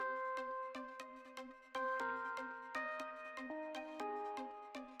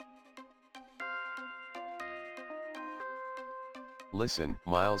Listen,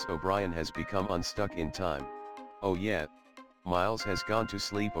 Miles O'Brien has become unstuck in time. Oh yeah. Miles has gone to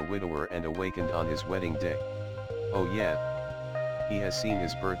sleep a widower and awakened on his wedding day. Oh yeah. He has seen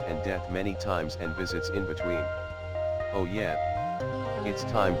his birth and death many times and visits in between. Oh yeah. It's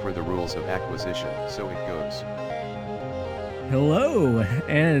time for the rules of acquisition, so it goes. Hello,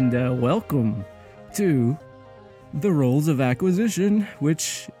 and welcome to The Rules of Acquisition,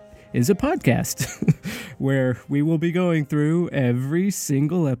 which is a podcast where we will be going through every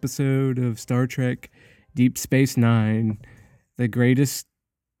single episode of Star Trek Deep Space Nine, the greatest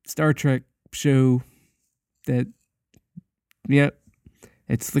Star Trek show that,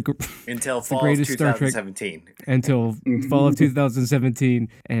 it's until it's the fall of greatest Star Trek 2017. until fall of 2017,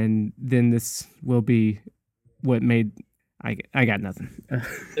 and then this will be what made... I got nothing.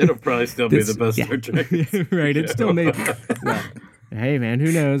 It'll probably still be the best Star Trek. Right, it still may. Well, hey, man,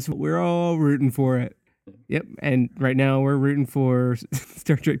 who knows? We're all rooting for it. Yep, and right now we're rooting for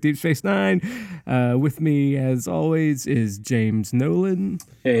Star Trek Deep Space Nine. With me, as always, is James Nolan.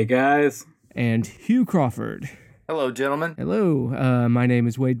 Hey, guys. And Hugh Crawford. Hello, gentlemen. Hello, my name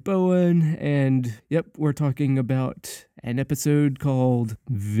is Wade Bowen, and yep, we're talking about an episode called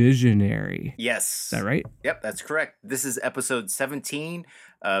Visionary. Yes. Is that right? Yep, that's correct. This is episode 17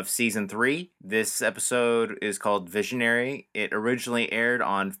 of season 3. This episode is called Visionary. It originally aired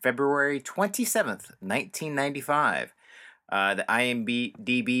on February 27th, 1995. The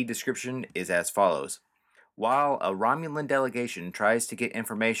IMDb description is as follows. While a Romulan delegation tries to get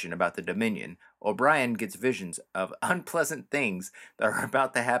information about the Dominion, O'Brien gets visions of unpleasant things that are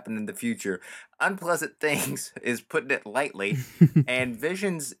about to happen in the future. Unpleasant things is putting it lightly, and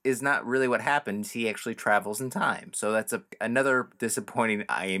visions is not really what happens. He actually travels in time. So that's another disappointing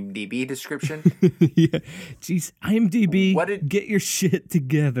IMDb description. Yeah, jeez, IMDb, get your shit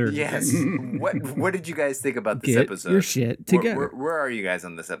together. Yes. What did you guys think about this get episode? Your shit together. Where are you guys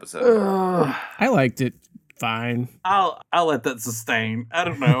on this episode? I liked it. Fine. I'll let that sustain. I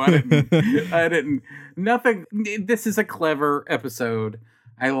don't know. I didn't. Nothing. This is a clever episode.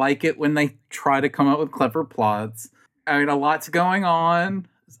 I like it when they try to come up with clever plots. I mean, a lot's going on.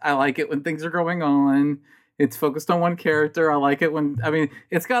 I like it when things are going on. It's focused on one character. I like it when,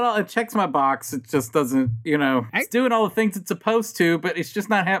 it checks my box. It just doesn't, it's doing all the things it's supposed to, but it's just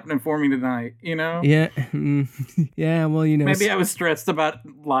not happening for me tonight, Yeah. Yeah, well, Maybe I was stressed about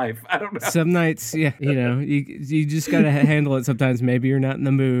life. I don't know. Some nights, yeah, you just got to handle it sometimes. Maybe you're not in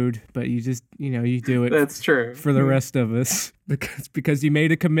the mood, but you just, you do it. That's true. For the rest of us. Because you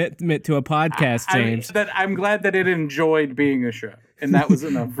made a commitment to a podcast, James. I'm glad that it enjoyed being a show. And that was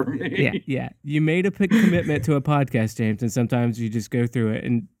enough for me. Yeah. You made a commitment to a podcast, James, and sometimes you just go through it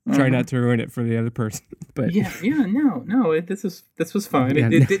and try not to ruin it for the other person. But this was fine.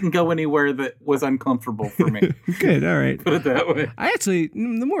 It didn't go anywhere that was uncomfortable for me. Good, all right. Put it that way. I actually,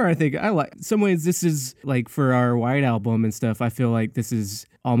 the more I think, I like, some ways this is like for our White Album and stuff, I feel like this is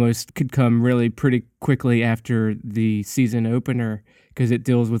almost could come really pretty quickly after the season opener because it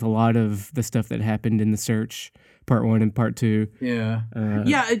deals with a lot of the stuff that happened in The Search. Part 1 and Part 2. Yeah.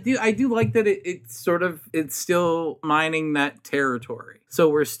 I do like that it's still mining that territory.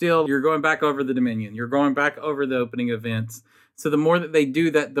 So you're going back over the Dominion. You're going back over the opening events. So the more that they do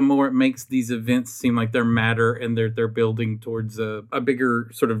that, the more it makes these events seem like they're matter and they're building towards a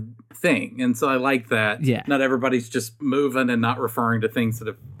bigger sort of thing. And so I like that. Yeah. Not everybody's just moving and not referring to things that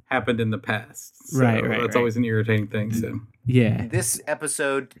have happened in the past. So right. That's always an irritating thing. So yeah. This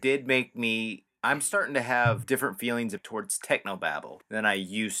episode did make me... I'm starting to have different feelings towards technobabble than I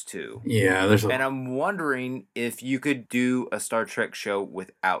used to. Yeah, and I'm wondering if you could do a Star Trek show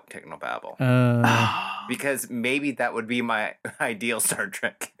without technobabble. Because maybe that would be my ideal Star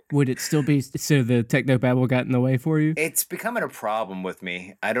Trek. Would it still be so the technobabble got in the way for you? It's becoming a problem with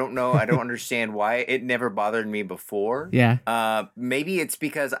me. I don't know. I don't understand why it never bothered me before. Yeah. Maybe it's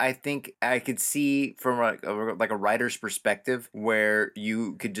because I think I could see from a writer's perspective where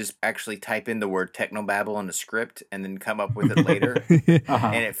you could just actually type in the word technobabble in a script and then come up with it later.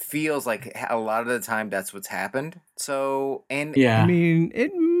 And it feels like a lot of the time that's what's happened. So, and yeah, I mean,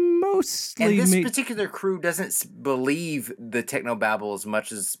 it mostly. And this particular crew doesn't believe the technobabble as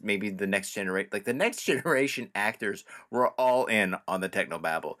much as maybe the next generation. Like the next generation actors were all in on the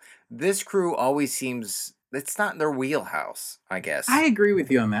technobabble. This crew always seems it's not in their wheelhouse. I guess. I agree with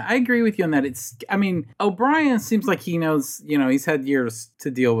you on that. It's, I mean, O'Brien seems like he knows, he's had years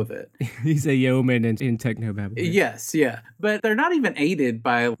to deal with it. He's a yeoman in technobabble. Yes, yeah. But they're not even aided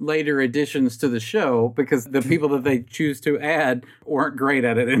by later additions to the show because the people that they choose to add weren't great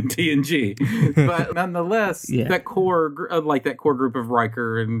at it in TNG. But nonetheless, that core group of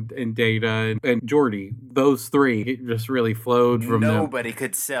Riker and Data and Geordi, those three, it just really flowed from them. Nobody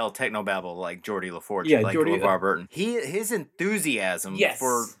could sell technobabble like Geordi LaForge, like Geordi, LeVar Burton. His enthusiasm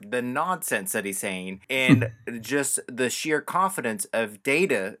for the nonsense that he's saying and just the sheer confidence of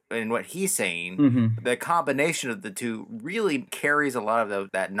Data in what he's saying, the combination of the two really carries a lot of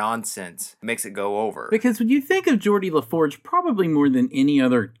that nonsense, makes it go over. Because when you think of Geordi LaForge, probably more than any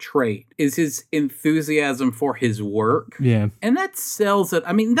other trait is his enthusiasm for his work. Yeah. And that sells it.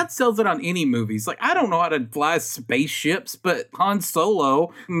 I mean, that sells it on any movies. Like, I don't know how to fly spaceships, but Han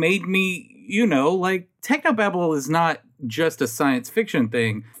Solo made me, like, technobabble is not just a science fiction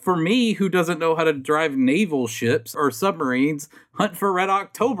thing. For me, who doesn't know how to drive naval ships or submarines, Hunt for Red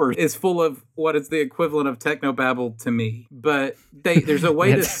October is full of what is the equivalent of technobabble to me. But there's a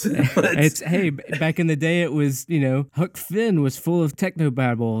way hey, back in the day, it was, Huck Finn was full of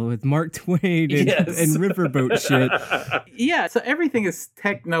technobabble with Mark Twain and riverboat shit. Yeah, so everything is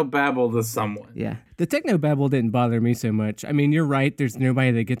technobabble to someone. Yeah. The technobabble didn't bother me so much. I mean, you're right. There's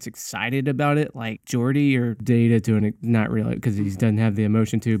nobody that gets excited about it like Geordi or Data not really, because he doesn't have the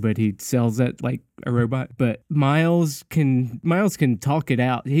emotion to, but he sells it like a robot. But Miles can talk it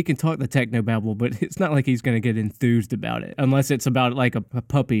out. He can talk the technobabble, but it's not like he's going to get enthused about it unless it's about like a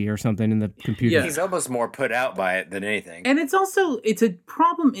puppy or something in the computer. Yeah, he's almost more put out by it than anything. And it's a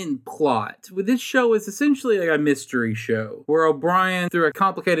problem in plot. With this show, it's essentially like a mystery show where O'Brien, through a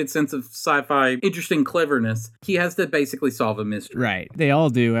complicated sense of sci-fi, interesting cleverness, he has to basically solve a mystery. Right. They all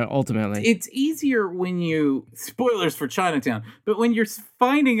do, ultimately. It's easier when spoilers for Chinatown, but when you're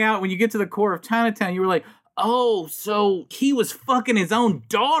finding out, when you get to the core of Chinatown, you were like, oh, so he was fucking his own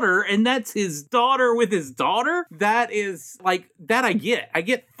daughter, and that's his daughter with his daughter? That is, like, that I get. I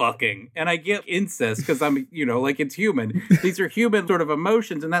get fucking, and I get incest, because I'm, like, it's human. These are human sort of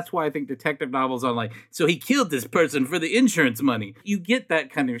emotions, and that's why I think detective novels are like, so he killed this person for the insurance money. You get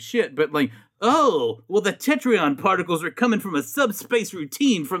that kind of shit, but, like, oh, well, the tetryon particles are coming from a subspace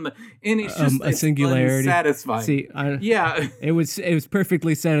routine and it's just a singularity. Unsatisfying. See, it was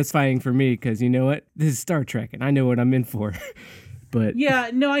perfectly satisfying for me because you know what? This is Star Trek, and I know what I'm in for. But yeah,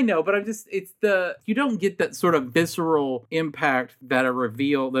 no, I know, but you don't get that sort of visceral impact that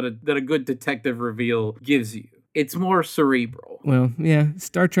a good detective reveal gives you. It's more cerebral. Well, yeah,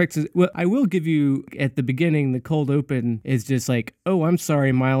 Star Trek's... Well, I will give you, at the beginning, the cold open is just like, oh, I'm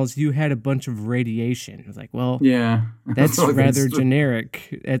sorry, Miles, you had a bunch of radiation. It's like, well, yeah, that's rather generic.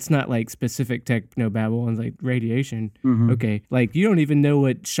 It's not like specific technobabble and like radiation. Mm-hmm. Okay, like you don't even know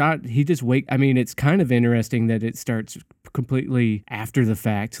what shot he just I mean, it's kind of interesting that it starts completely after the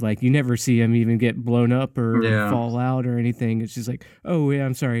fact. Like you never see him even get blown up or fall out or anything. It's just like, oh yeah,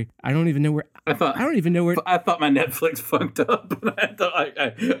 I'm sorry, I don't even know where. I thought my Netflix fucked up.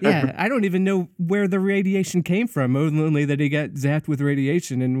 I don't even know where the radiation came from. Only that he got zapped with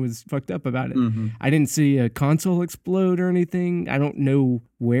radiation and was fucked up about it. Mm-hmm. I didn't see a console explode or anything. I don't know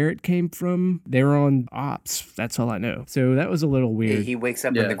where it came from. They were on ops. That's all I know. So that was a little weird. He wakes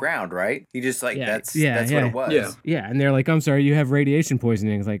up in the ground, right? He just like that's what it was. Yeah, and they're like, I'm sorry, you have radiation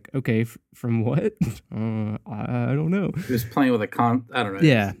poisoning. It's like, okay, from what? I don't know. Just playing with I don't know.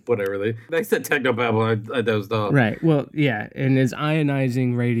 Yeah. Whatever. They said technobabble, I dozed off. Right. Well, yeah, and it's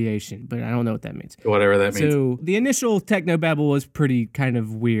ionizing radiation, but I don't know what that means. Whatever that means. So the initial technobabble was pretty kind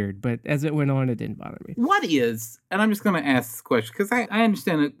of weird, but as it went on, it didn't bother me. What is, and I'm just going to ask this question, because I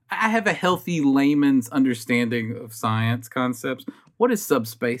understand it. I have a healthy layman's understanding of science concepts. What is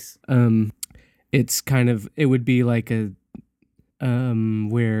subspace? It's kind of, it would be like a,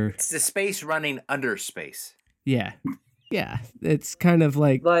 where... It's the space running under space. Yeah. Yeah, it's kind of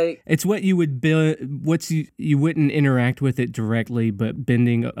like it's what you would build. You wouldn't interact with it directly, but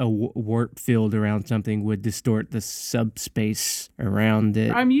bending a warp field around something would distort the subspace around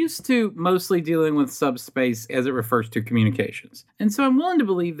it. I'm used to mostly dealing with subspace as it refers to communications, and so I'm willing to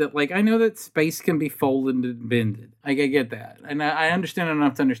believe that. Like, I know that space can be folded and bended. I get that, and I understand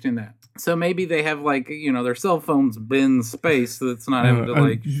enough to understand that. So maybe they have their cell phones bend space, so it's not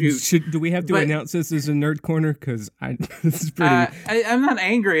having to shoot. Do we have to announce this as a nerd corner? Because this is pretty. I'm not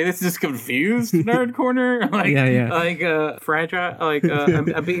angry. This is just confused. Nerd corner, fragile.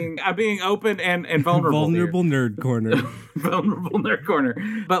 I'm being open and vulnerable. Vulnerable nerd corner. Vulnerable nerd corner.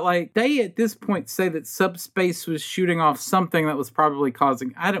 But they at this point say that subspace was shooting off something that was probably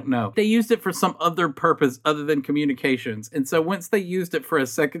causing. I don't know. They used it for some other purpose other than communication. communications. And so once they used it for a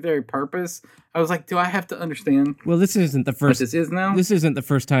secondary purpose, I was like, do I have to understand Well, this isn't the what first. this is now? This isn't the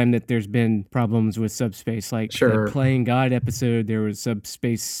first time that there's been problems with subspace. Like Sure. the Playing God episode, there was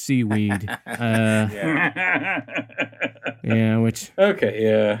subspace seaweed. Yeah, which Okay,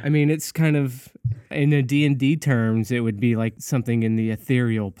 yeah. I mean, it's kind of in a D&D terms, it would be like something in the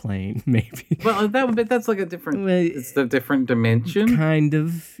ethereal plane, maybe. Well, that's like a different. Well, It's a different dimension. Kind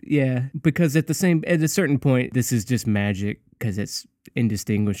of, yeah. Because at a certain point, this is just magic because it's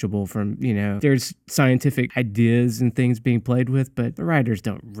indistinguishable from, there's scientific ideas and things being played with, but the writers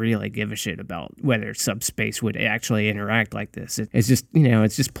don't really give a shit about whether subspace would actually interact like this. It's just,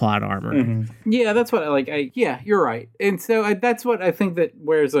 it's just plot armor. Mm-hmm. Yeah, that's what I like. Yeah, you're right. And so that's what I think that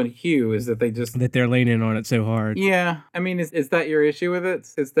wears on Hugh is that they just. That they're leaning on it so hard. Yeah. I mean, is that your issue with it?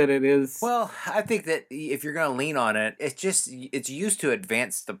 Is that it is? Well, I think that if you're going to lean on it, it's used to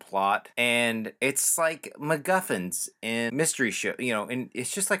advance the plot, and it's like MacGuffins in mystery show, and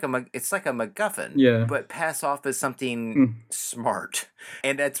it's just like it's like a MacGuffin, Yeah. but pass off as something smart,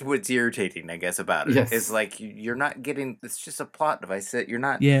 and that's what's irritating, I guess, about it. Yes. Is like you're not getting. It's just a plot device that you're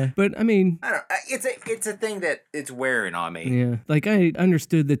not. Yeah, but I mean, I don't. It's a thing that it's wearing on me. yeah, like I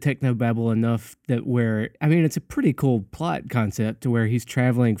understood the technobabble enough that it's a pretty cool plot concept to where he's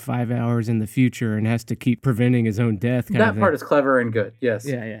traveling 5 hours in the future and has to keep preventing his own death. That part is clever and good. Yes.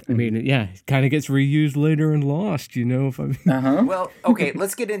 Yeah. I mean, it kind of gets reused later in Lost, if I mean. Uh-huh. Well, okay,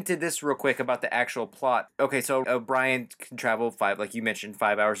 let's get into this real quick about the actual plot. Okay, so O'Brien can travel like you mentioned,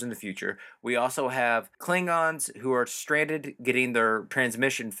 5 hours in the future. We also have Klingons who are stranded getting their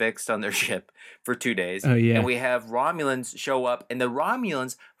transmission fixed on their ship for 2 days. Oh, yeah. And we have Romulans show up, and the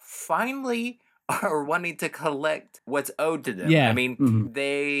Romulans finally are wanting to collect what's owed to them. Yeah. I mean,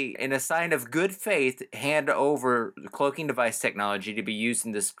 they, in a sign of good faith, hand over the cloaking device technology to be used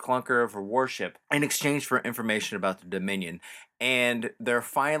in this clunker of a warship in exchange for information about the Dominion. And they're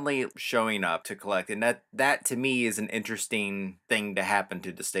finally showing up to collect. And that to me is an interesting thing to happen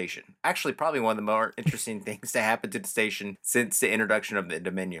to the station. Actually, probably one of the more interesting things to happen to the station since the introduction of the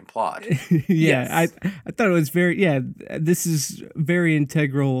Dominion plot. Yeah, I thought it was this is very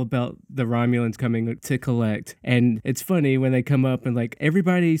integral about the Romulans coming to collect. And it's funny when they come up and like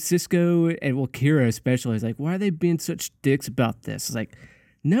everybody, Cisco and Kira especially, is like, why are they being such dicks about this? It's like,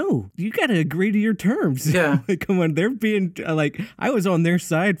 no, you got to agree to your terms. Yeah. Like, come on, they're being I was on their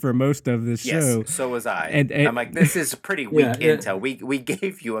side for most of this show. Yes, so was I. And I'm like, this is pretty weak Yeah. intel. We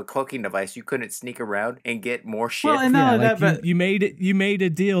gave you a cloaking device. You couldn't sneak around and get more shit. Well, and not only that, but you made a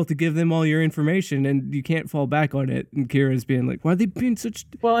deal to give them all your information, and you can't fall back on it. And Kira's being like, "Why are they being such?"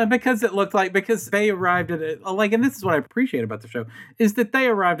 Well, and because it looked like because they arrived at it, and this is what I appreciate about the show is that they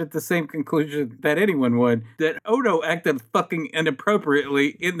arrived at the same conclusion that anyone would, that Odo acted fucking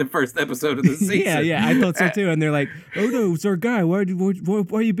inappropriately in the first episode of the season. Yeah, I thought so too. And they're like, "Odo's our guy. Why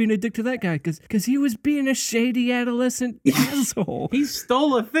are you being a dick to that guy? Because he was being a shady adolescent asshole. He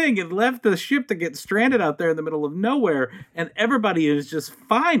stole a thing and left the ship to get stranded out there in the middle of nowhere, and everybody is just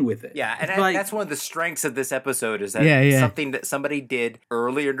fine with it. Yeah, and Like- that's one of the strengths of this episode is that something that somebody did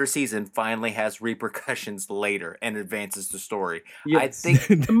earlier in the season finally has repercussions later and advances the story. Yes. I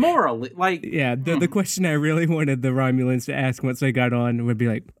think morally, like Yeah, the question I really wanted the Romulans to ask once they got on would be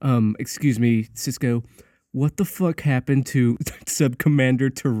like, excuse me, Cisco, what the fuck happened to Sub-Commander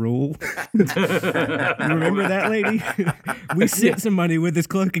Tarul? Remember that lady? We sent somebody with this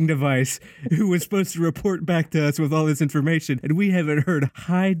cloaking device who was supposed to report back to us with all this information, and we haven't heard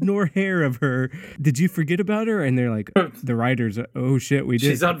hide nor hair of her. Did you forget about her? And they're like, the writers, oh shit, we did.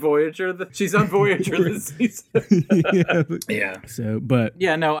 she's on Voyager. She's on Voyager this season. Yeah. So, but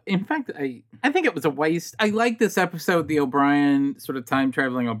Yeah, no. In fact, I think it was a waste. I like this episode, the O'Brien sort of time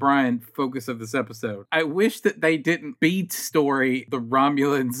traveling O'Brien focus of this episode. I wish that they didn't beat story the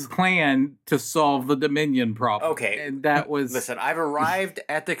Romulans' plan to solve the Dominion problem. Okay. And that was Listen, I've arrived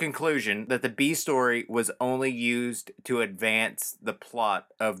at the conclusion that the B story was only used to advance the plot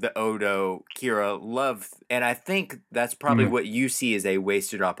of the Odo Kira love, and I think that's probably what you see as a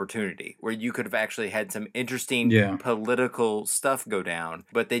wasted opportunity, where you could have actually had some interesting political stuff go down,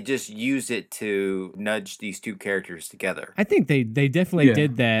 but they just used it to nudge these two characters together. I think they definitely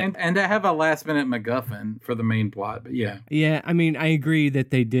did that. And to have a last minute MacGuffin for the main plot, but yeah. Yeah, I mean, I agree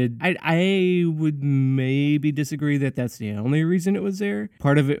that they did. I would maybe disagree that that's the only reason it was there.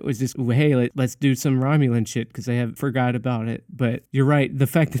 Part of it was just, hey, let's do some Romulan shit because they have forgot about it. But you're right, the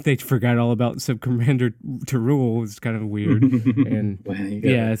fact that they forgot all about Sub-Commander Tarul is kind of weird. And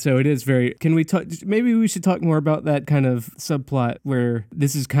yeah, so it is very. Can we talk? Maybe we should talk more about that kind of subplot where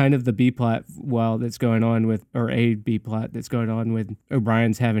this is kind of the B plot while that's going on with, or a B plot that's going on with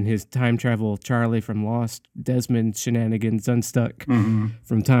O'Brien's having his time travel Charlie from Lost. lost Desmond shenanigans unstuck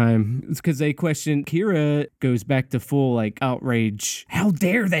from time. It's because they question, Kira goes back to full like outrage. How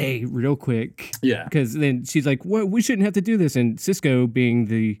dare they? Real quick. Yeah. Because then she's like, "What? We shouldn't have to do this." And Cisco, being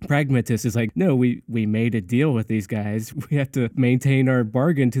the pragmatist, is like, "No, we made a deal with these guys. We have to maintain our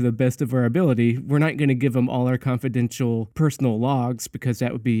bargain to the best of our ability. We're not going to give them all our confidential personal logs because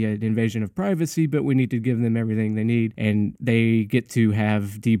that would be an invasion of privacy, but we need to give them everything they need." And they get to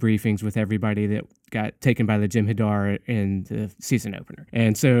have debriefings with everybody that got taken by the Jem'Hadar in the season opener.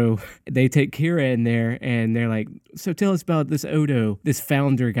 And so they take Kira in there and they're like, "So tell us about this Odo, this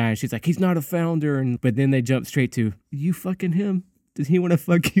founder guy." And she's like, "He's not a founder." But then they jump straight to, "You fucking him? Does he want to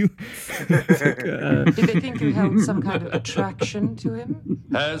fuck you?" Did they think you held some kind of attraction to him?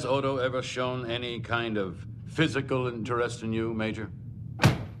 Has Odo ever shown any kind of physical interest in you, Major?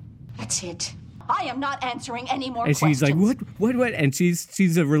 That's it. I am not answering any more And questions. she's like, what? And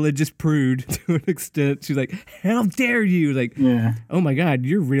she's a religious prude to an extent. She's like, "How dare you?" Like, Yeah. "Oh my God,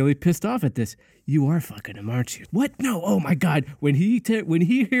 you're really pissed off at this. You are fucking him, aren't you?" "What? No. Oh my God. When he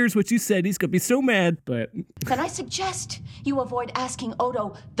hears what you said, he's gonna be so mad." But Then I suggest you avoid asking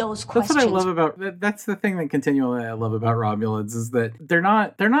Odo those That's questions. what I love about that's the thing that continually I love about Romulans is that they're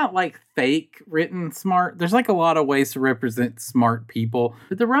not like fake written smart. There's like a lot of ways to represent smart people,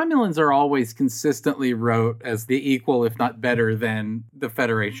 but the Romulans are always consistently wrote as the equal, if not better, than the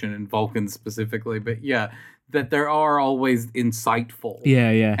Federation and Vulcans specifically. But yeah, that there are always insightful.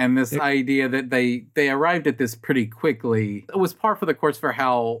 yeah. And this idea that they arrived at this pretty quickly, it was par for the course for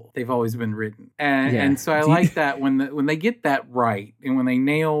how they've always been written. And so I like that when they get that right and when they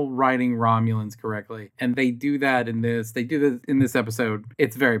nail writing Romulans correctly, and they do that in this episode,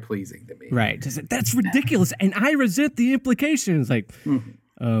 it's very pleasing to me. Right. Just like, "That's ridiculous, and I resent the implications." Like,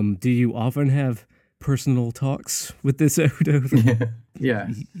 do you often have personal talks with this Odo? Yeah.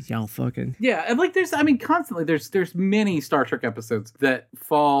 Y'all fucking. Yeah, and like constantly there's many Star Trek episodes that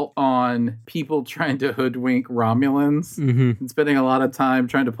fall on people trying to hoodwink Romulans and spending a lot of time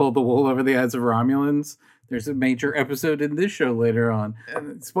trying to pull the wool over the eyes of Romulans. There's a major episode in this show later on.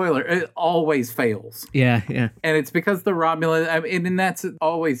 And spoiler, it always fails. Yeah. And it's because the Romulan, and that's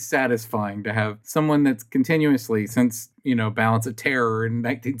always satisfying to have someone that's continuously, since, Balance of Terror in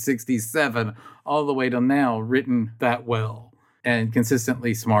 1967, all the way till now, written that well and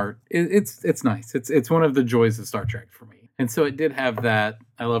consistently smart. It's nice. It's one of the joys of Star Trek for me. And so it did have that.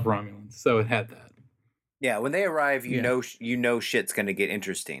 I love Romulans, so it had that. Yeah, when they arrive, you know shit's gonna get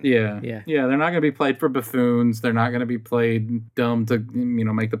interesting. Yeah. They're not going to be played for buffoons. They're not going to be played dumb to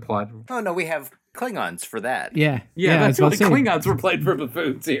make the plot. Oh no, we have Klingons for that. Yeah. That's what why Klingons were played for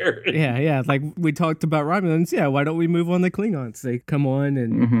buffoons here. Yeah. Like we talked about Romulans. Yeah, why don't we move on the Klingons? They come on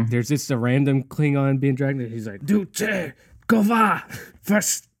and there's just a random Klingon being dragged. And he's like, "Duce, Kova,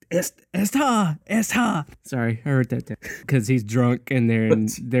 first Estha. Sorry, I heard that because he's drunk and they're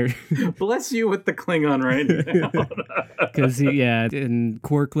Bless you with the Klingon right now. Because and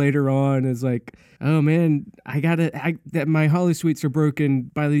Quark later on is like, "Oh man, that my holosuites are broken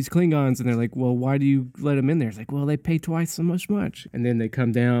by these Klingons," and they're like, "Well, why do you let them in there?" It's like, "Well, they pay twice so much." And then they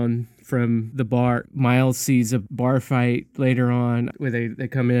come down from the bar. Miles sees a bar fight later on where they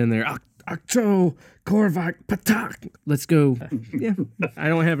come in and they're Akto Korvac Patak. Let's go. Yeah, I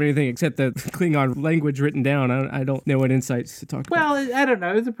don't have anything except the Klingon language written down. I don't know what insights to talk about. Well, I don't know.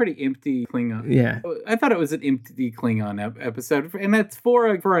 It was a pretty empty Klingon. Yeah, I thought it was an empty Klingon episode, and that's for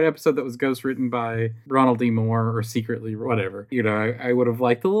an episode that was ghost written by Ronald D. Moore or secretly whatever. I would have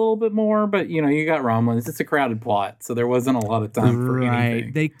liked a little bit more, but you got Romulans. It's a crowded plot, so there wasn't a lot of time for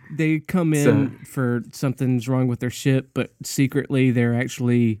anything. They come in for something's wrong with their ship, but secretly they're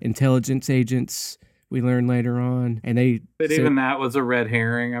actually intelligence agents. We learn later on, and even that was a red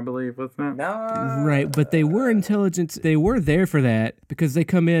herring, I believe, wasn't it? No, right? But they were intelligence. They were there for that because they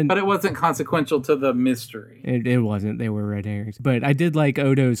come in. But it wasn't consequential to the mystery. It wasn't. They were red herrings. But I did like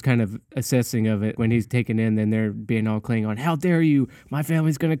Odo's kind of assessing of it when he's taken in. Then they're being all Klingon. "How dare you? My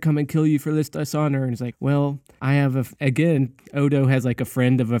family's gonna come and kill you for this dishonor." And it's like, well, I have Odo has like a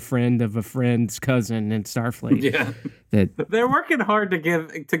friend of a friend of a friend's cousin in Starfleet. Yeah. They're working hard to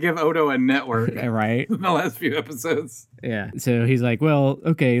give Odo a network, right? In the last few episodes. Yeah. So he's like, "Well,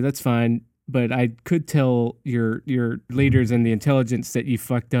 okay, that's fine, but I could tell your leaders in the intelligence that you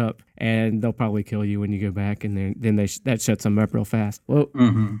fucked up, and they'll probably kill you when you go back." And then that shuts them up real fast. Well,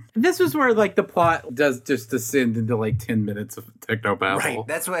 This was where the plot does just descend into 10 minutes of technobabble. Right.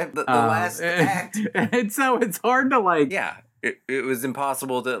 That's why the last act. And so it's hard to Yeah. It was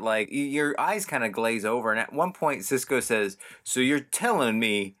impossible to your eyes kind of glaze over. And at one point, Cisco says, "So you're telling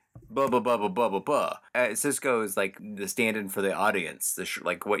me blah blah blah blah blah blah blah. Cisco is like the stand-in for the audience,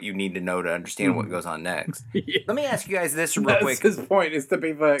 like what you need to know to understand what goes on next. Yeah. Let me ask you guys this real That's quick. his point, is to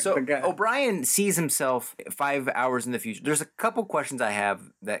be So the guy. O'Brien sees himself 5 hours in the future. There's a couple questions I have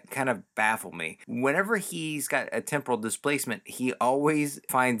that kind of baffle me. Whenever he's got a temporal displacement, he always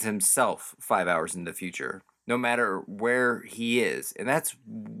finds himself 5 hours in the future, no matter where he is. And that's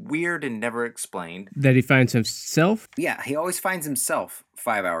weird and never explained. That he finds himself? Yeah, he always finds himself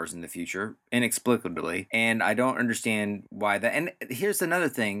 5 hours in the future, inexplicably. And I don't understand why that. And here's another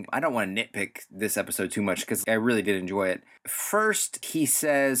thing. I don't want to nitpick this episode too much because I really did enjoy it. First, he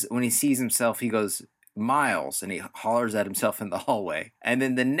says when he sees himself, he goes, Miles, and he hollers at himself in the hallway. And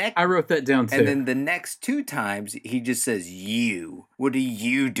then the next, I wrote that down too. and then the next 2 times he just says, you, what are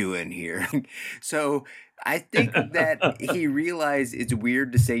you doing here? So I think that he realized it's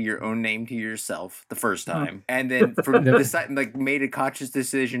weird to say your own name to yourself the first time, and then made a conscious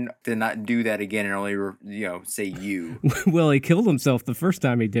decision to not do that again and only say you. Well, he killed himself the first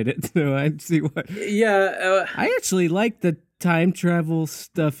time he did it, so I see what. Yeah, I actually like the time travel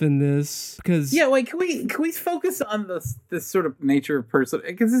stuff in this because wait, can we focus on this sort of nature of person,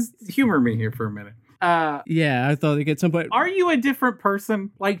 because humor me here for a minute. I thought at some point. Are you a different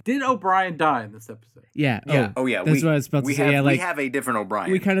person? Like, did O'Brien die in this episode? Yeah. Oh yeah. That's what I was about to say. We have a different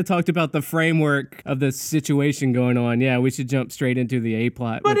O'Brien. We kind of talked about the framework of the situation going on. Yeah, we should jump straight into the A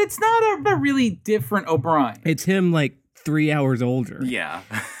plot. But it's not a really different O'Brien. It's him like 3 hours older. Yeah.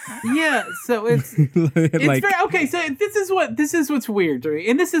 Yeah, so it's like, very, okay. So this is what's weird to me,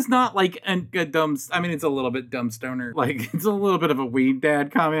 and this is not like a dumb. I mean, it's a little bit dumb stoner, like it's a little bit of a weed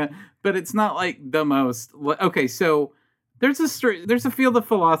dad comment, but it's not like the most. Okay, so there's a field of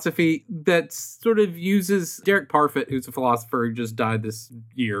philosophy that sort of uses Derek Parfit, who's a philosopher who just died this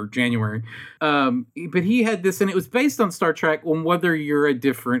year, January. But he had this, and it was based on Star Trek, on whether you're a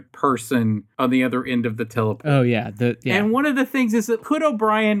different person on the other end of the teleport. Oh yeah, And one of the things is that could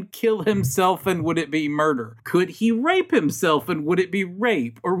O'Brien kill himself and would it be murder? Could he rape himself and would it be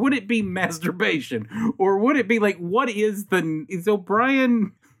rape? Or would it be masturbation? Or would it be like, is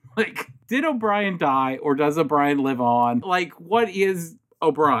O'Brien, like, did O'Brien die or does O'Brien live on? Like, what is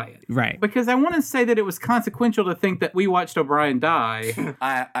O'Brien? Right. Because I want to say that it was consequential to think that we watched O'Brien die.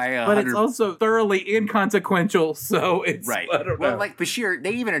 But it's also thoroughly inconsequential, so it's right. I don't Well, know. like Bashir,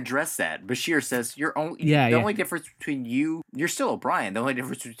 they even address that. Bashir says the only difference between you're still O'Brien. The only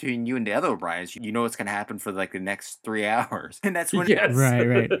difference between you and the other O'Briens, you know what's going to happen for like the next 3 hours, and that's when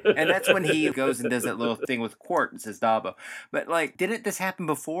right. And that's when he goes and does that little thing with Quart and says Dabo. But like, didn't this happen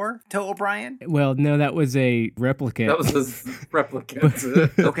before to O'Brien? Well, no, that was a replicant. That was his replicant.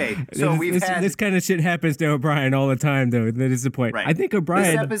 Okay, so this kind of shit happens to O'Brien all the time, though. That is the point. Right. I think O'Brien.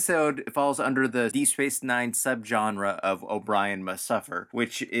 This episode falls under the Deep Space Nine subgenre of O'Brien Must Suffer,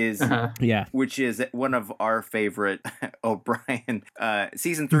 which is which is one of our favorite O'Brien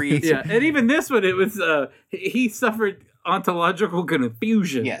season 3. Yeah, and even this one, it was he suffered ontological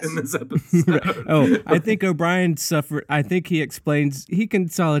confusion in this episode. I think O'Brien suffered. I think he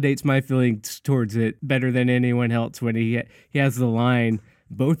consolidates my feelings towards it better than anyone else when he has the line.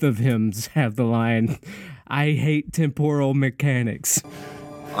 Both of him have the line, I hate temporal mechanics.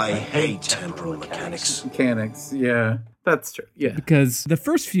 I hate temporal mechanics. Mechanics, yeah. That's true, yeah. Because the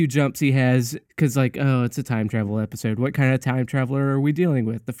first few jumps he has, because it's a time travel episode. What kind of time traveler are we dealing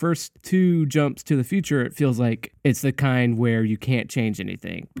with? The first 2 jumps to the future, it feels like it's the kind where you can't change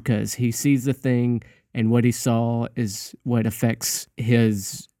anything because he sees the thing and what he saw is what affects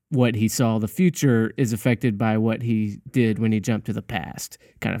what he saw. The future is affected by what he did when he jumped to the past,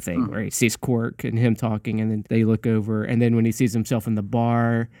 kind of thing, where he sees Quark and him talking, and then they look over, and then when he sees himself in the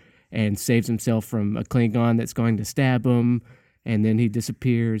bar and saves himself from a Klingon that's going to stab him, and then he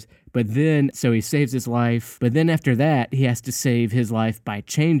disappears. But then, so he saves his life, but then after that, he has to save his life by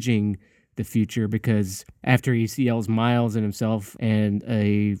changing the future, because after he yells Miles at himself and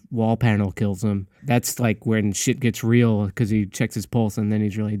a wall panel kills him, that's like when shit gets real, because he checks his pulse and then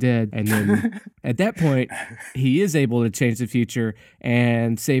he's really dead. And then at that point, he is able to change the future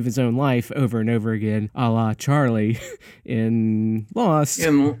and save his own life over and over again, a la Charlie in Lost.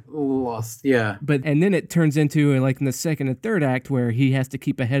 In Lost, yeah. And then it turns into, like in the second and third act, where he has to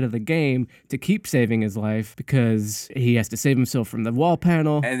keep ahead of the game to keep saving his life, because he has to save himself from the wall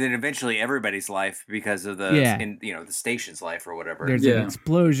panel. And then eventually everybody's life, because of the station's life or whatever. There's an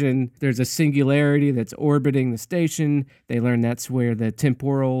explosion. There's a singularity that's orbiting the station. They learn that's where the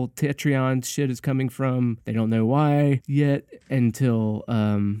temporal Tetrion shit is coming from. They don't know why yet until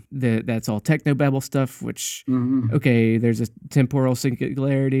that's all technobabble stuff, which, okay, there's a temporal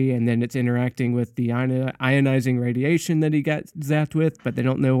singularity, and then it's interacting with the ionizing radiation that he got zapped with, but they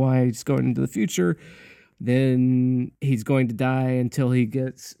don't know why he's going into the future. Then he's going to die until he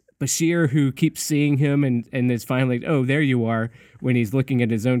gets Bashir, who keeps seeing him and is finally, oh, there you are, when he's looking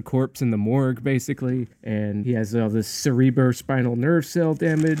at his own corpse in the morgue, basically. And he has all this cerebrospinal nerve cell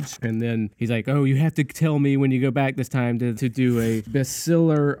damage. And then he's like, oh, you have to tell me when you go back this time to do a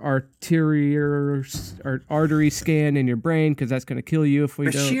basilar artery scan in your brain, because that's going to kill you if we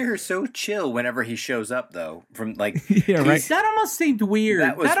don't. Bashir's so chill whenever he shows up, though. From like, yeah, right. That almost seemed weird.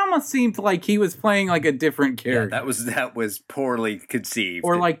 That almost seemed like he was playing like a different character. Yeah, that was poorly conceived.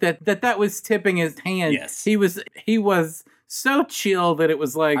 Or like that was tipping his hand. Yes. He was so chill that it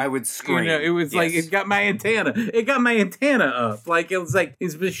was like, I would scream. It was like, it got my antenna. It got my antenna up. Like, it was like,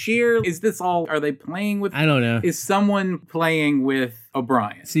 is Bashir, is this all, are they playing with? I don't know. Is someone playing with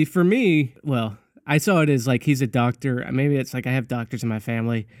O'Brien? See, for me, well, I saw it as like he's a doctor. Maybe it's like I have doctors in my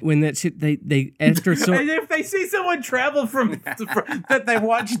family. When that shit, they after so. And if they see someone travel from that they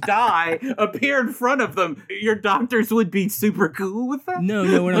watch die appear in front of them, your doctors would be super cool with that.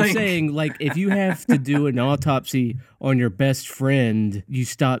 No. What I'm saying, like, if you have to do an autopsy on your best friend, you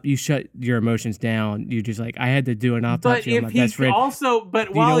shut your emotions down. You just like, I had to do an autopsy on my best friend.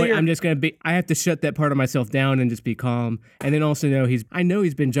 I have to shut that part of myself down and just be calm. And then also I know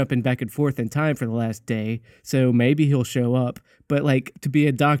he's been jumping back and forth in time for the last day, so maybe he'll show up. But like, to be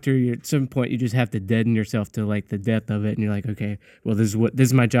a doctor, at some point you just have to deaden yourself to like the depth of it, and you're like, okay, well, this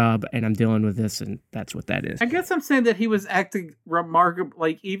is my job, and I'm dealing with this, and that's what that is. I guess I'm saying that he was acting remarkable,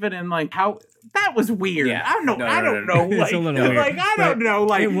 like even in like how that was weird. Yeah. I don't know. Like, it's a little weird. Like, I don't know.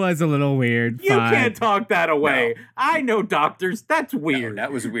 Like, it was a little weird. You can't talk that away. No. I know doctors. That's weird. No,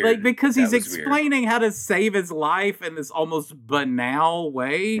 that was weird. Like, because he's explaining how to save his life in this almost banal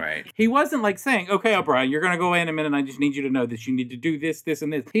way. Right. He wasn't like saying, okay, O'Brien, you're going to go in a minute, and I just need you to know this. You need to do this, this,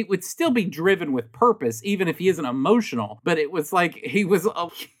 and this. He would still be driven with purpose, even if he isn't emotional. But it was like he was...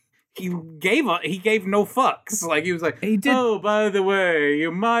 He gave no fucks. Like, he was like, oh, by the way,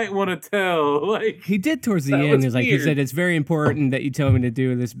 you might want to tell. Like, he did towards the end. Is like, he said, it's very important that you tell me to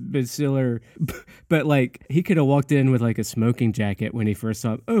do this basilar. But like, he could have walked in with like a smoking jacket when he first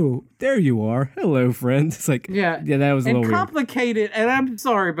saw him. Oh, there you are. Hello, friend. It's like, yeah, that was a little complicated. Weird. And I'm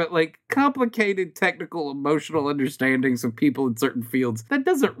sorry, but like complicated technical emotional understandings of people in certain fields, that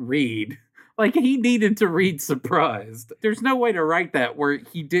doesn't read. Like, he needed to read surprised. There's no way to write that where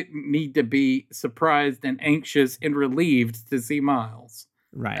he didn't need to be surprised and anxious and relieved to see Miles.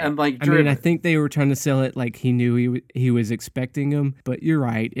 Right. And like, I mean, I think they were trying to sell it like he knew he was expecting him, but you're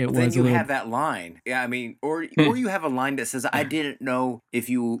right. Then you have that line. Yeah, I mean, or you have a line that says, I didn't know if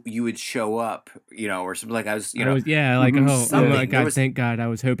you would show up, or something like I was, thank God, I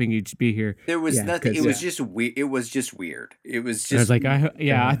was hoping you'd be here. There was nothing. It was just weird. It was just weird. It was just. I was like,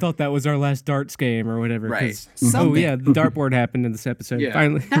 I thought that was our last darts game or whatever. Right. Oh yeah, the dartboard happened in this episode. Yeah.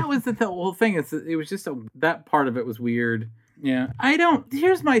 Finally, that was the whole thing. It was just that part of it was weird. Yeah.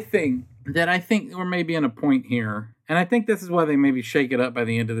 Here's my thing that I think we're maybe in a point here, and I think this is why they maybe shake it up by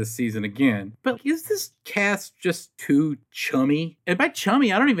the end of this season again. But is this cast just too chummy? And by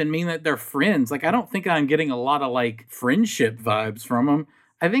chummy, I don't even mean that they're friends. Like, I don't think I'm getting a lot of like friendship vibes from them.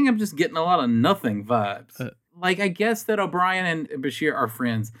 I think I'm just getting a lot of nothing vibes. Like, I guess that O'Brien and Bashir are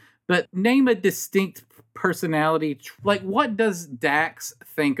friends, but name a distinct personality. Like, what does Dax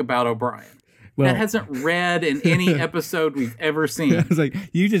think about O'Brien? That hasn't read in any episode we've ever seen. I was like,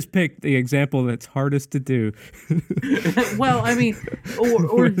 you just picked the example that's hardest to do. Well, I mean,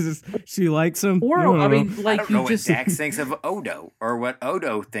 or she likes him. Or I mean, like, I don't know what Dax thinks of Odo, or what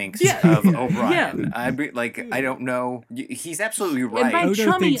Odo thinks of O'Brien. Yeah. I don't know. He's absolutely right. Odo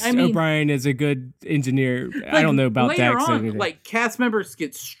chummy, thinks O'Brien is a good engineer. Like, I don't know about Dax. Like, cast members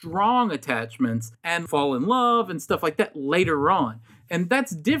get strong attachments and fall in love and stuff like that later on. And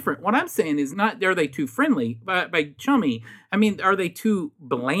that's different. What I'm saying is not, are they too friendly? By chummy, I mean, are they too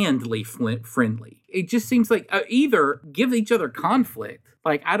blandly friendly? It just seems like either give each other conflict.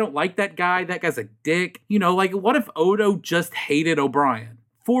 Like, I don't like that guy. That guy's a dick. Like, what if Odo just hated O'Brien?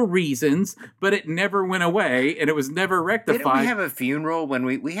 For reasons, but it never went away, and it was never rectified. Didn't we have a funeral when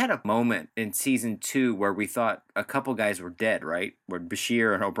we had a moment in season 2 where we thought a couple guys were dead, right? Where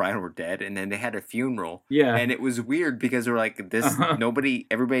Bashir and O'Brien were dead, and then they had a funeral. Yeah. And it was weird because we're like,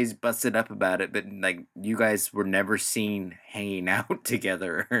 everybody's busted up about it, but like you guys were never seen hanging out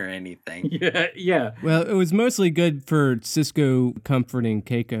together or anything. Yeah. Well, it was mostly good for Cisco comforting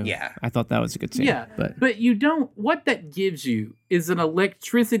Keiko. Yeah. I thought that was a good scene. Yeah, but you don't. What that gives you is an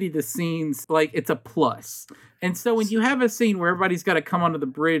electricity to scenes, like it's a plus. And so when you have a scene where everybody's got to come onto the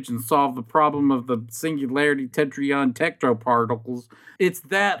bridge and solve the problem of the singularity tetryon tetraparticles, it's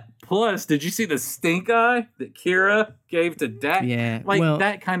that plus. Did you see the stink eye that Kira gave to Dak? Yeah, like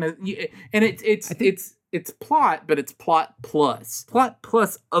that kind of. And it's plot, but it's plot plus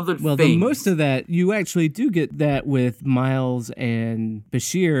other things. Well, the most of that, you actually do get that with Miles and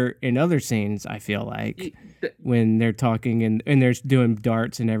Bashir in other scenes, I feel like, when they're talking and they're doing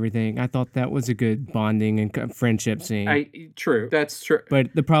darts and everything. I thought that was a good bonding and friendship scene. True, that's true.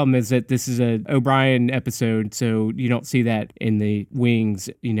 But the problem is that this is a O'Brien episode, so you don't see that in the wings.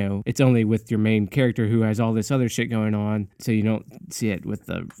 You know, it's only with your main character who has all this other shit going on, so you don't see it with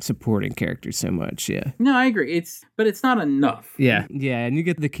the supporting characters so much, yeah. No, I agree. But it's not enough. Yeah, and you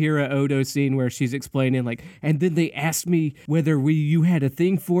get the Kira Odo scene where she's explaining like, and then they asked me whether you had a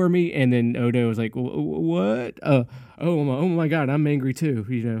thing for me, and then Odo was like, what? Oh my God, I'm angry too.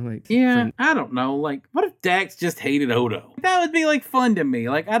 You know, like I don't know. Like, what if Dax just hated Odo? That would be like fun to me.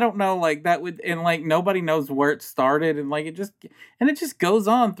 Like, I don't know. Like that would, and like nobody knows where it started, and like it just goes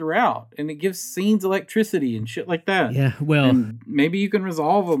on throughout, and it gives scenes electricity and shit like that. Yeah, well, and maybe you can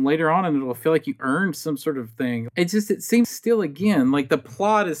resolve them later on, and it'll feel like you earned some sort of thing. It seems still again like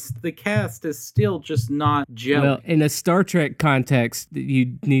the cast is still just not gelling. Well, in a Star Trek context,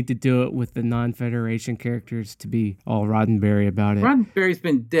 you need to do it with the non-Federation characters to be all Roddenberry about it. Roddenberry's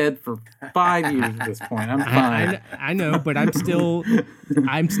been dead for 5 years at this point. I'm fine. I know, but I'm still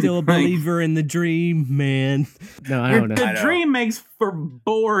a believer in the dream, man. No, I don't know. The dream makes for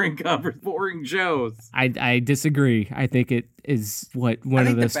boring covers, boring shows. I disagree. I think it is one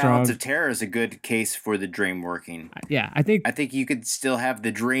of the strong. Balance of Terror is a good case for the dream working. Yeah, I think you could still have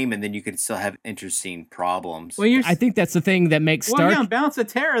the dream, and then you could still have interesting problems. Well, I think that's the thing that makes Balance of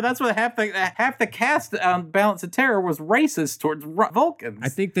Terror. That's what half the cast on Balance of Terror was racist towards Vulcans. I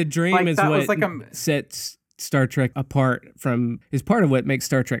think the dream is what sets Star Trek apart is part of what makes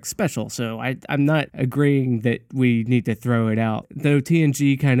Star Trek special. So I'm not agreeing that we need to throw it out, though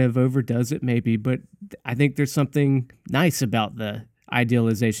TNG kind of overdoes it maybe, but I think there's something nice about the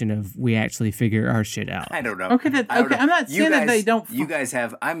idealization of we actually figure our shit out. I don't know. Okay, I'm not saying that they don't. You guys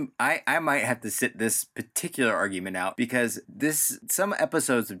have. I might have to sit this particular argument out because some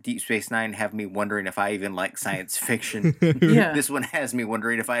episodes of Deep Space Nine have me wondering if I even like science fiction. Yeah. This one has me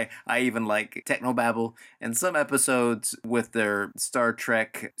wondering if I even like technobabble, and some episodes with their Star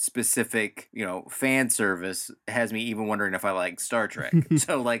Trek specific, fan service has me even wondering if I like Star Trek.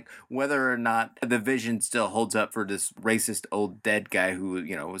 So like whether or not the vision still holds up for this racist old dead guy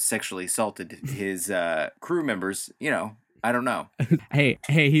who sexually assaulted his crew members, I don't know. hey,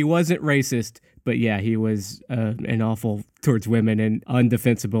 he wasn't racist, but yeah, he was an awful towards women and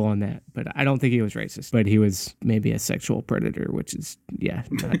undefensible on that. But I don't think he was racist. But he was maybe a sexual predator, which is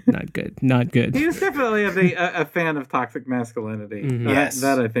not good. Not good. He was definitely a fan of toxic masculinity. Mm-hmm. Yes,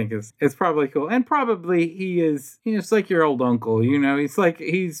 that I think is probably cool, and probably he is. It's like your old uncle. He's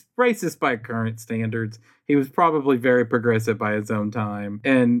racist by current standards. He was probably very progressive by his own time,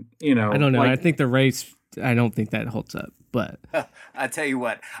 and I don't know. I think the race. I don't think that holds up. But I tell you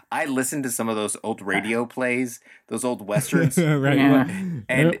what, I listened to some of those old radio plays, those old westerns, right? Yeah.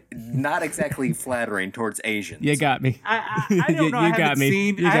 And not exactly flattering towards Asians. You got me. I don't know. You got me.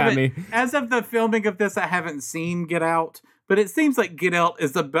 You got me. As of the filming of this, I haven't seen Get Out. But it seems like Get Out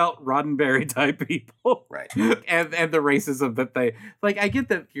is about Roddenberry type people, right? And the racism that they like. I get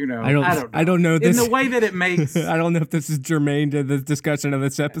that, I don't know this in the way that it makes. I don't know if this is germane to the discussion of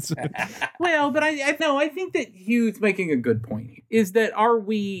this episode. Well, but I think that Hugh's making a good point. Is that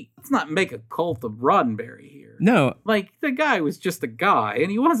let's not make a cult of Roddenberry here. No, like the guy was just a guy,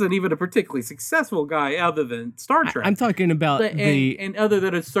 and he wasn't even a particularly successful guy, other than Star Trek. I'm talking about and other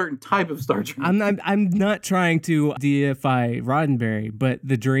than a certain type of Star Trek. I'm not trying to deify Roddenberry, but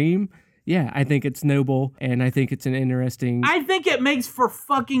the dream. Yeah, I think it's noble, and I think it's an interesting. I think it makes for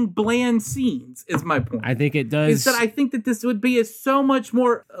fucking bland scenes. Is my point. I think it does. Is that I think that this would be so much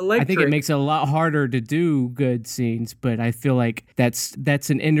more electric. I think it makes it a lot harder to do good scenes, but I feel like that's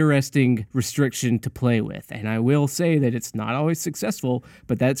an interesting restriction to play with. And I will say that it's not always successful,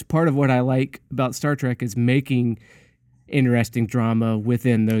 but that's part of what I like about Star Trek is making interesting drama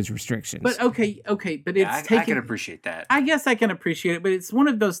within those restrictions. But okay, but it's I taking. can appreciate that. I guess I can appreciate it, but it's one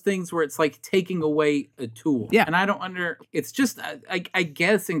of those things where it's like taking away a tool. Yeah. And I don't it's just, I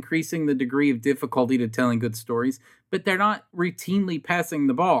guess, increasing the degree of difficulty to telling good stories, but they're not routinely passing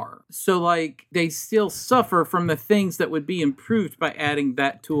the bar. So, like, they still suffer from the things that would be improved by adding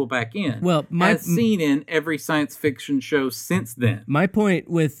that tool back in. Well, as seen in every science fiction show since then. My point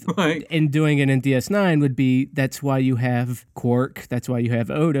with in doing it in DS9 would be that's why you have Quark, that's why you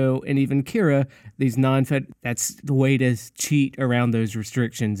have Odo, and even Kira, these that's the way to cheat around those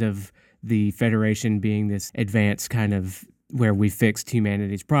restrictions of the Federation being this advanced kind of where we fixed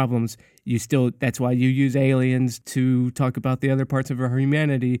humanity's problems. That's why you use aliens to talk about the other parts of our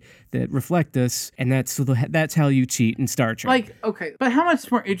humanity that reflect us, and that's how you cheat in Star Trek. Like, okay, but how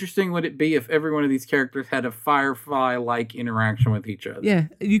much more interesting would it be if every one of these characters had a Firefly-like interaction with each other? Yeah,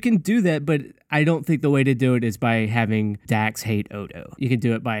 you can do that, but I don't think the way to do it is by having Dax hate Odo. You can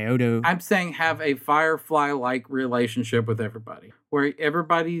do it by Odo. I'm saying have a Firefly-like relationship with everybody, where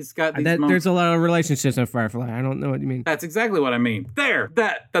everybody's got these moments. There's a lot of relationships on Firefly. I don't know what you mean. That's exactly what I mean.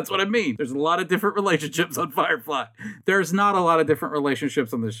 That's what I mean. There's a lot of different relationships on Firefly. There's not a lot of different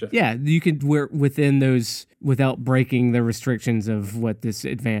relationships on this show. Yeah, you could work within those without breaking the restrictions of what this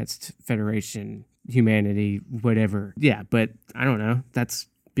advanced Federation, humanity, whatever. Yeah, but I don't know. That's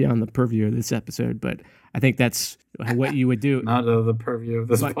beyond the purview of this episode, but I think that's what you would do. Not the purview of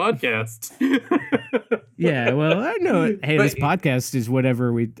this podcast. Yeah, well, I know. Hey, this podcast is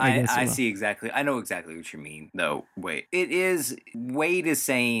whatever we. I see exactly. I know exactly what you mean. No, wait. It is Wade is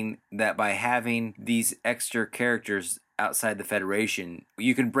saying that by having these extra characters outside the Federation,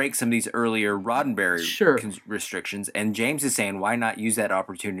 you can break some of these earlier Roddenberry restrictions. And James is saying, why not use that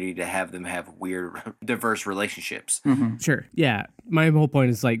opportunity to have them have weird, diverse relationships? Mm-hmm. Sure. Yeah. My whole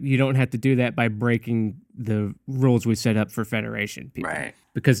point is like, you don't have to do that by breaking the rules we set up for Federation people. Right.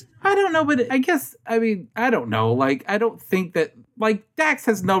 Because I don't know, but I don't know. Like, I don't think that, like, Dax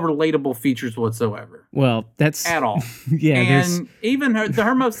has no relatable features whatsoever. Well, that's at all. Yeah. And even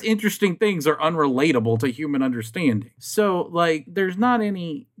her most interesting things are unrelatable to human understanding. So, like, there's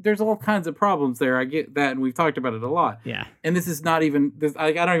all kinds of problems there. I get that, and we've talked about it a lot. Yeah. And this is not even this.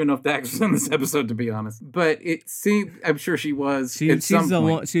 I don't even know if Dax was in this episode, to be honest. But it seemed, I'm sure she was. She's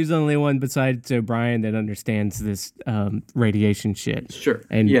Sure.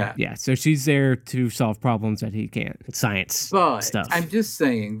 And yeah. So she's there to solve problems that he can't. Science stuff. I'm just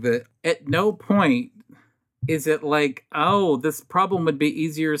saying that at no point is it like, oh, this problem would be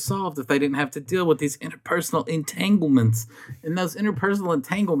easier solved if they didn't have to deal with these interpersonal entanglements. And those interpersonal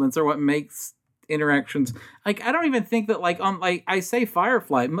entanglements are what makes interactions. Like, I don't even think that, like, on, like, I say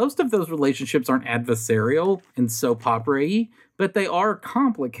Firefly, most of those relationships aren't adversarial and soap opera-y, but they are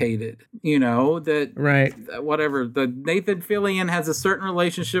complicated, you know, that right. Whatever. The Nathan Fillion has a certain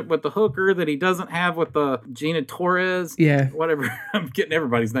relationship with the hooker that he doesn't have with the Gina Torres. Yeah. Whatever. I'm getting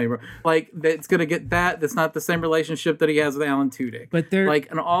everybody's name wrong. Like, that's going to get that's not the same relationship that he has with Alan Tudyk. But they're like,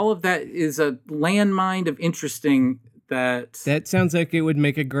 and all of that is a landmine of interesting that sounds like it would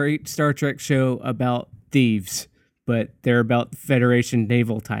make a great Star Trek show about thieves. But they're about Federation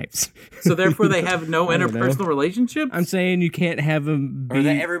naval types. So therefore they have no interpersonal relationships? I'm saying you can't have them be... Or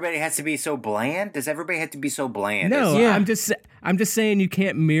that everybody has to be so bland? Does everybody have to be so bland? No, I'm just saying you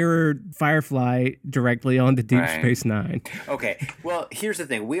can't mirror Firefly directly onto Deep Space Nine. Okay, well, here's the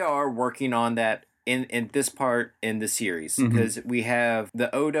thing. We are working on that in this part in the series, because we have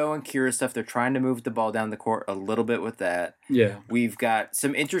the Odo and Kira stuff. They're trying to move the ball down the court a little bit with that. Yeah, we've got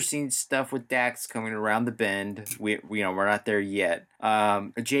some interesting stuff with Dax coming around the bend. We're not there yet.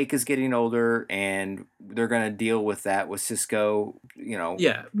 Jake is getting older, and they're gonna deal with that with Sisko.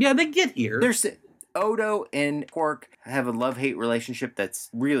 Yeah, they get here. There's Odo and Quark have a love-hate relationship that's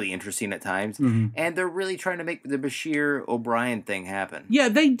really interesting at times, and they're really trying to make the Bashir O'Brien thing happen. Yeah,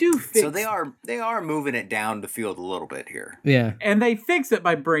 they do fix. So they are moving it down the field a little bit here. Yeah, and they fix it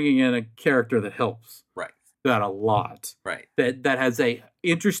by bringing in a character that helps. Right. That a lot. Right. That has a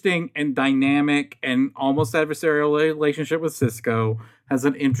interesting and dynamic and almost adversarial relationship with Sisko. Has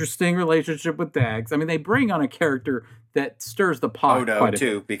an interesting relationship with Dax. I mean, they bring on a character that stirs the pot. Odo quite a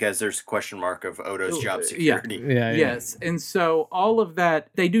too, bit. because there's a question mark of Odo's job security. Yeah. Yes, and so all of that,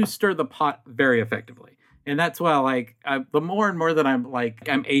 they do stir the pot very effectively, and that's why, like, the more and more that I'm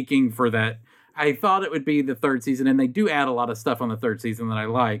aching for that. I thought it would be the third season, and they do add a lot of stuff on the third season that I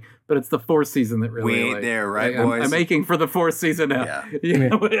like, but it's the fourth season that really We ain't there, right, boys? I'm aching for the fourth season now. Yeah.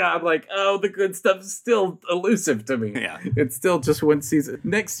 I'm like, oh, the good stuff's still elusive to me. Yeah. It's still just one season.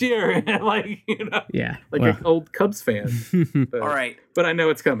 Next year, like, Yeah. like well, an old Cubs fan. But, All right. But I know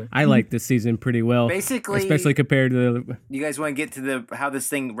it's coming. I like this season pretty well. Basically, especially compared to the. you guys want to get to how this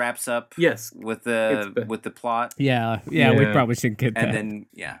thing wraps up? Yes. With the plot, Yeah, we Yeah. probably should get that. and then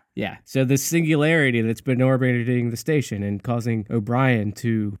Yeah, so the singularity that's been orbiting the station and causing O'Brien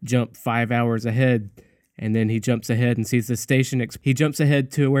to jump 5 hours ahead, and then he jumps ahead and sees the station. He jumps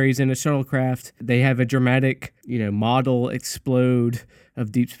ahead to where he's in a shuttlecraft. They have a dramatic, model explode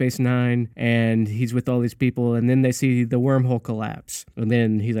of Deep Space Nine, and he's with all these people, and then they see the wormhole collapse. And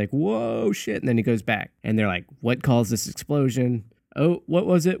then he's like, whoa, shit, and then he goes back. And they're like, what caused this explosion? Oh, what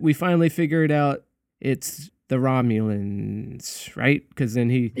was it? We finally figured out it's the Romulans, right? Because then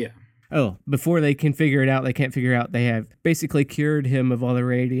before they can figure it out, they can't figure out, they have basically cured him of all the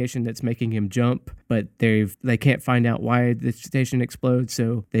radiation that's making him jump, but they can't find out why the station explodes,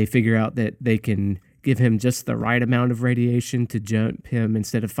 so they figure out that they can give him just the right amount of radiation to jump him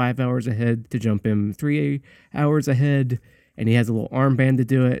instead of 5 hours ahead, to jump him 3 hours ahead, and he has a little armband to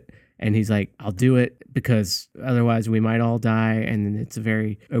do it. And he's like, I'll do it because otherwise we might all die. And then it's a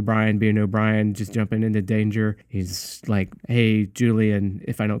very O'Brien being O'Brien, just jumping into danger. He's like, hey, Julian,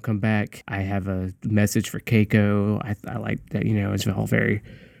 if I don't come back, I have a message for Keiko. I like that, it's all very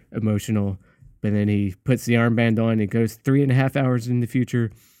emotional. But then he puts the armband on. He goes 3.5 hours in the future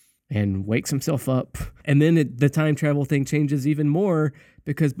and wakes himself up. And then the time travel thing changes even more,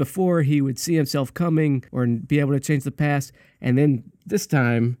 because before he would see himself coming or be able to change the past. And then this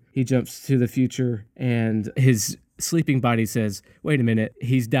time he jumps to the future and his sleeping body says, wait a minute,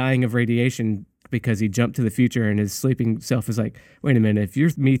 he's dying of radiation because he jumped to the future, and his sleeping self is like, wait a minute, if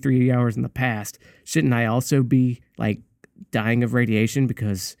you're me 3 hours in the past, shouldn't I also be like dying of radiation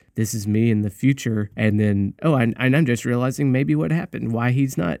because this is me in the future? And then, and I'm just realizing maybe what happened, why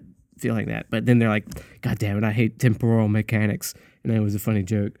he's not feeling that. But then they're like, God damn it, I hate temporal mechanics. And that was a funny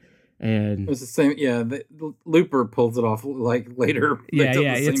joke. And it was the same. Yeah, the Looper pulls it off like later.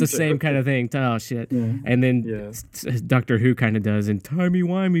 It's the same kind of thing. Oh shit. Yeah. And then Doctor Who kind of does, and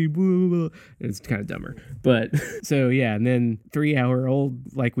timey-wimey, blah, blah, blah. It's kind of dumber. But so yeah, and then 3 hour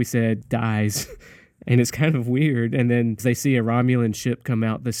old, like we said, dies. And it's kind of weird. And then they see a Romulan ship come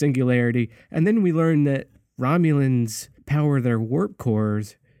out, the Singularity. And then we learn that Romulans power their warp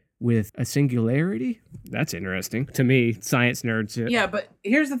cores with a singularity. That's interesting to me, science nerd shit. Yeah, but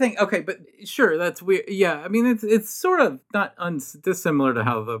here's the thing. Okay, but sure, that's weird. Yeah, I mean, it's sort of not dissimilar to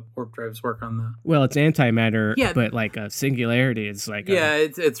how the warp drives work on the. Well, it's antimatter, but like a singularity is like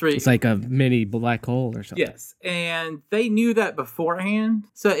it's really, it's like a mini black hole or something. Yes, and they knew that beforehand,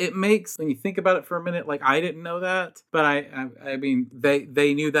 so it makes, when you think about it for a minute, like I didn't know that, but I mean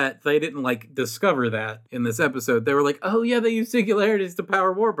they knew that. They didn't like discover that in this episode. They were like, oh yeah, they use singularities to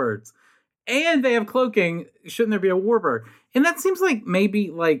power warbirds. And they have cloaking. Shouldn't there be a warbird? And that seems like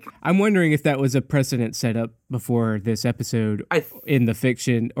maybe like... I'm wondering if that was a precedent set up before this episode in the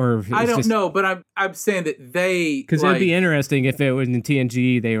fiction, or... I don't know, but I'm saying that they... Because it'd be interesting if it was in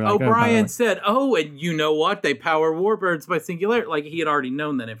TNG, they were like... O'Brien said, and you know what? They power warbirds by singularity. Like, he had already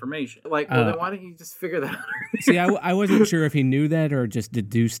known that information. Like, then why don't you just figure that out? See, I wasn't sure if he knew that or just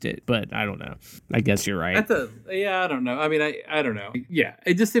deduced it, but I don't know. I guess you're right. I don't know. I mean, I don't know. Yeah,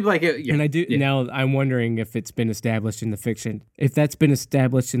 it just seemed like it... Yeah. And I do... Yeah. Now, I'm wondering if it's been established in the fiction. If that's been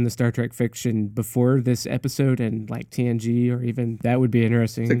established in the Star Trek fiction before this episode and like TNG, or even, that would be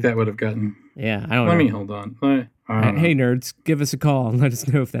interesting. I think that would have gotten... Yeah, I don't know. Let me hold on. Hey, nerds, give us a call and let us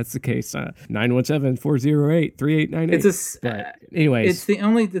know if that's the case. 917-408-3898. Anyways.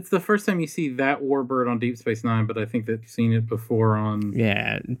 It's the first time you see that warbird on Deep Space Nine, but I think that you've seen it before on...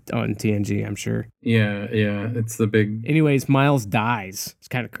 Yeah, on TNG, I'm sure. Yeah, it's the big... Anyways, Miles dies. It's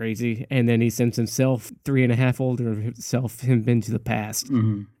kind of crazy. And then he sends himself, 3.5 older self, him into the past.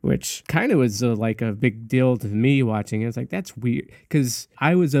 Mm-hmm. Which kind of was like a big deal to me watching it. It's like, that's weird. Because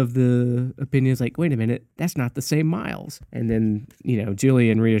I was of the opinion, like, wait a minute, that's not the same Miles. And then,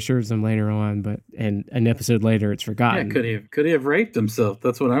 Julian reassures him later on, and an episode later it's forgotten. Yeah, could he have raped himself?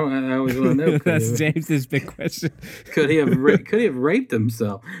 That's what I always want to know. That's James's big question. Could he have raped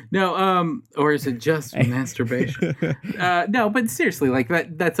himself? No, or is to just masturbation. No, but seriously, like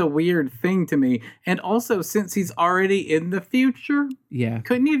that's a weird thing to me. And also, since he's already in the future,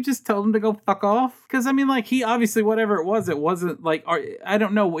 couldn't you have just told him to go fuck off? Because I mean, like, he obviously, whatever it wasn't like, I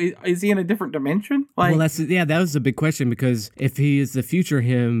don't know, is he in a different dimension? Like, well, that was a big question, because if he is the future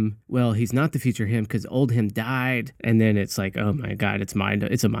him, well, he's not the future him because old him died, and then it's like, oh my god, it's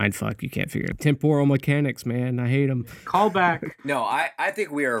a mind fuck. You can't figure it. Temporal mechanics, man, I hate them. Call back. No, I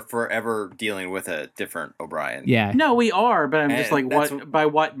think we are forever dealing with a different O'Brien. Yeah. No, we are, but I'm just like, by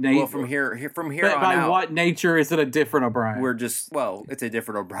what nature? Well, from here on by out, what nature is it a different O'Brien? We're just, well, it's a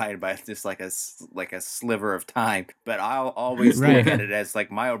different O'Brien by just like a sliver of time. But I'll always look at it as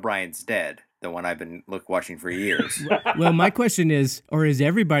like my O'Brien's dead. The one I've been watching for years. Well, my question is, or is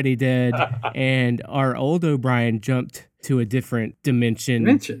everybody dead and our old O'Brien jumped to a different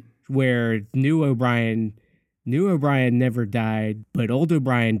dimension where new O'Brien never died, but old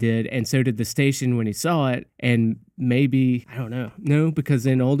O'Brien did, and so did the station when he saw it, and maybe, I don't know. No, because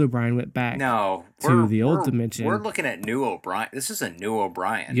then old O'Brien went back to the old dimension. We're looking at new O'Brien. This is a new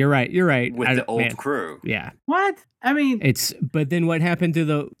O'Brien. You're right. With the old crew. Yeah. What? I mean... But then what happened to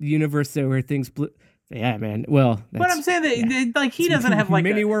the universe though, where things... Yeah, man. Well, but I'm saying that like he doesn't have like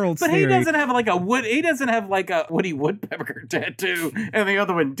many worlds. But he doesn't have like a Woody Woodpecker tattoo, and the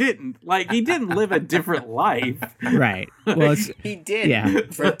other one didn't. Like, he didn't live a different life, right? Well, he did. Yeah,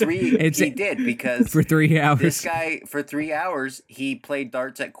 for 3. He did because for 3 hours. This guy for 3 hours he played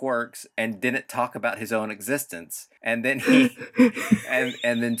darts at Quarks and didn't talk about his own existence, and then he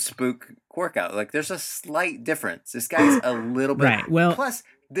and then spook Quark out. Like, there's a slight difference. This guy's a little bit right. Well, plus.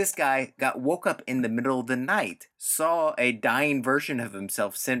 This guy woke up in the middle of the night, saw a dying version of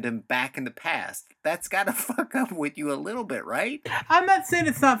himself send him back in the past. That's got to fuck up with you a little bit, right? I'm not saying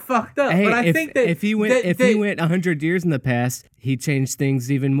it's not fucked up, hey, but I think that if he went 100 years in the past, he changed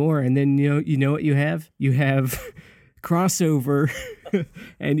things even more. And then you know what you have? You have crossover.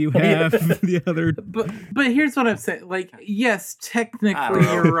 And you have the other. But here's what I'm saying. Like, yes, technically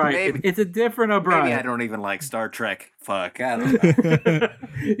you're right. Maybe, it's a different O'Brien. Maybe I don't even like Star Trek. Fuck, I don't know.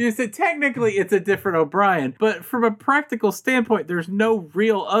 You said technically it's a different O'Brien, but from a practical standpoint, there's no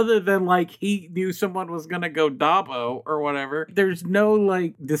real, other than like he knew someone was gonna go Dabo or whatever. There's no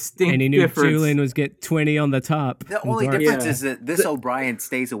like distinct and he knew difference. Julian was get 20 on the top. The only difference is that this O'Brien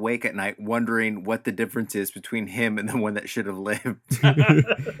stays awake at night wondering what the difference is between him and the one that should have lived.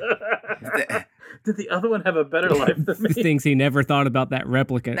 Did the other one have a better life than me? Things he never thought about that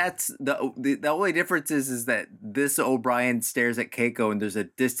replicant. That's the only difference is that this O'Brien stares at Keiko and there's a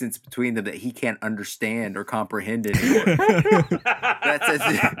distance between them that he can't understand or comprehend anymore.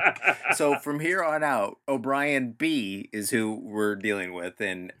 So from here on out, O'Brien B is who we're dealing with,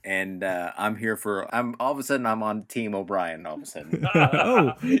 and I'm all of a sudden I'm on Team O'Brien. All of a sudden,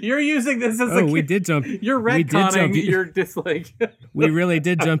 you're using this as we did jump. You're retconning your dislike. We really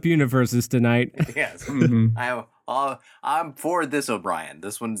did jump universes tonight. Yes, mm-hmm. I'm for this O'Brien.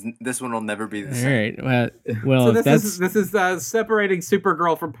 This one will never be the same. All right. Well, so this is separating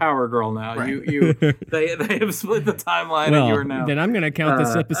Supergirl from Power Girl now. Right. They have split the timeline, and you are now. Then I'm going to count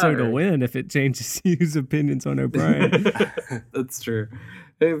this episode a win if it changes you's opinions on O'Brien. That's true.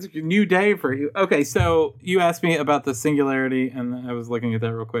 It's a new day for you. Okay, so you asked me about the Singularity, and I was looking at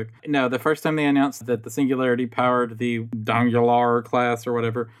that real quick. No, the first time they announced that the Singularity powered the Dangular class or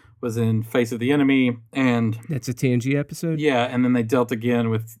whatever was in Face of the Enemy, and that's a TNG episode. Yeah, and then they dealt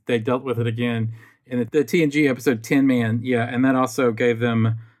with it again in the TNG episode 10 Man. Yeah, and that also gave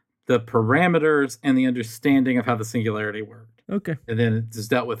them the parameters and the understanding of how the Singularity worked. Okay. And then it's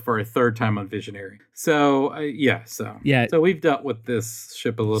dealt with for a third time on Visionary. So, So we've dealt with this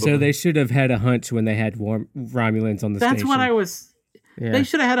ship a little bit. So they should have had a hunch when they had Romulans on the station. That's what I was... Yeah. They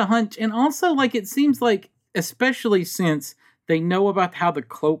should have had a hunch. And also, like, it seems like, especially since they know about how the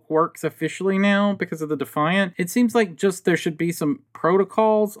cloak works officially now because of the Defiant, it seems like just there should be some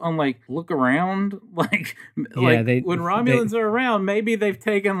protocols on, like, look around. Like when Romulans are around, maybe they've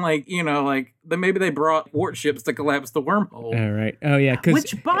taken, like, you know, like, maybe they brought warships to collapse the wormhole. All right. Oh, yeah.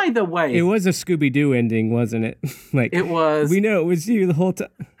 Which, by the way... It was a Scooby-Doo ending, wasn't it? Like, it was. We know it was you the whole time.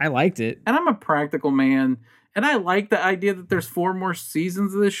 I liked it. And I'm a practical man, and I like the idea that there's 4 more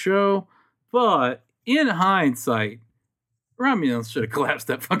seasons of this show, but in hindsight, Romulans should have collapsed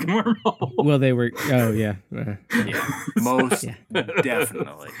that fucking wormhole. Well, they were... Oh, yeah. Most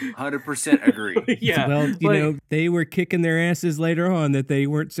definitely. 100% agree. Yeah. Well, you know, they were kicking their asses later on that they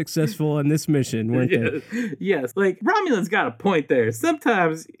weren't successful on this mission, weren't they? Yes. Like, Romulans got a point there.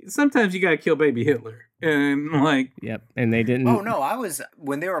 Sometimes you got to kill baby Hitler. And like, Yep, and they didn't. Oh no,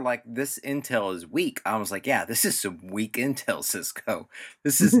 when they were like, this intel is weak, I was like, yeah, this is some weak intel, Cisco.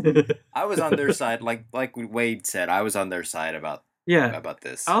 I was on their side, like Wade said, I was on their side about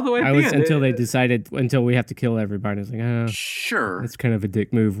this. all the way I was until they decided until we have to kill everybody. I was like, oh, Sure. it's kind of a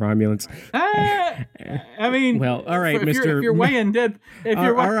dick move, Romulans. I mean, well, all right, if Mister. If you're weighing dead,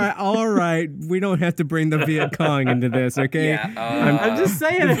 all right. We don't have to bring the Viet Cong into this, okay? Yeah, I'm just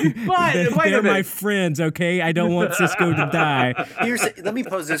saying. But wait a they're my minute. friends, okay? I don't want Cisco to die. Let me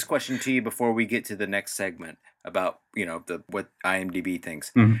pose this question to you before we get to the next segment about what IMDb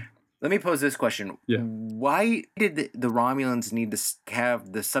thinks. Mhm. Let me pose this question. Yeah. Why did the Romulans need to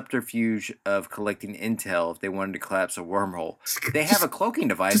have the subterfuge of collecting intel if they wanted to collapse a wormhole? They have a cloaking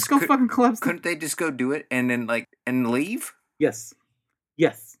device. Just go fucking collapse. Couldn't they just go do it and then and leave? Yes.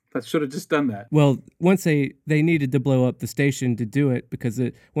 That should have just done that. Well, once they needed to blow up the station to do it because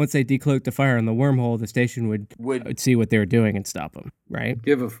once they decloaked the fire in the wormhole, the station would see what they were doing and stop them, right?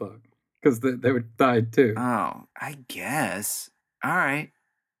 Give a fuck. Because they would die too. Oh, I guess. All right.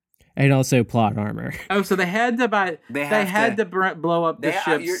 And also plot armor. Oh, so they had to buy. They had to blow up the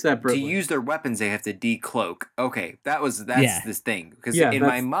ship separately. To use their weapons, they have to decloak. Okay, that's this thing. Because Yeah, in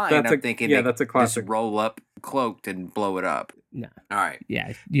my mind, I'm thinking that's a classic. just roll up cloaked and blow it up. No. All right.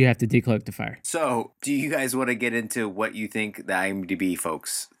 Yeah, you have to decloak the fire. So, do you guys want to get into what you think the IMDb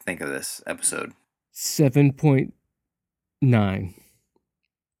folks think of this episode? 7.9.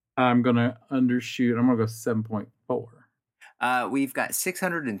 I'm gonna undershoot. I'm gonna go 7.4. We've got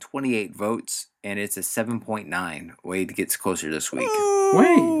 628 votes, and it's a 7.9. Wade gets closer this week.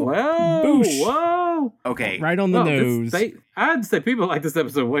 Wait, whoa, Boosh. whoa. Okay. Right on the nose. I'd say people like this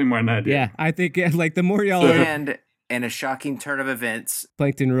episode way more than I do. Yeah, I think like the more y'all And a shocking turn of events,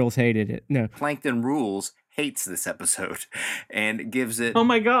 Plankton Rules hated it. No. Plankton Rules hates this episode and gives it... Oh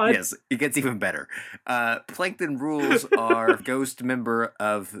my god. Yes, it gets even better. Plankton Rules are ghost member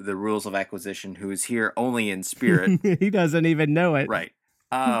of the Rules of Acquisition who is here only in spirit. He doesn't even know it. Right.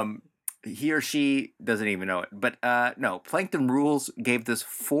 He or she doesn't even know it. But no, Plankton Rules gave this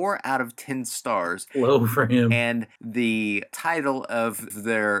 4 out of 10 stars. Low for him. And the title of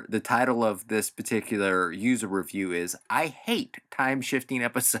this particular user review is "I hate time shifting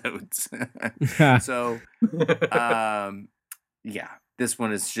episodes." So, yeah. This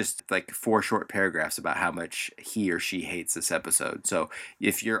one is just like 4 short paragraphs about how much he or she hates this episode. So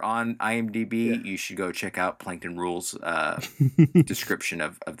if you're on IMDb, you should go check out Plankton Rules' description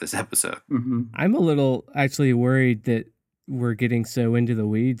of this episode. Mm-hmm. I'm a little actually worried that we're getting so into the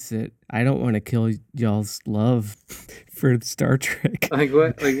weeds that I don't want to kill y'all's love for Star Trek. Like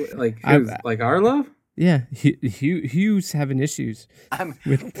what? Like our love? Yeah, Hugh's having issues.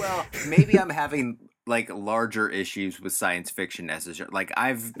 Maybe I'm having like larger issues with science fiction necessarily. Like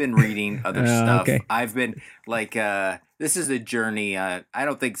I've been reading other stuff. Okay. I've been like this is a journey. I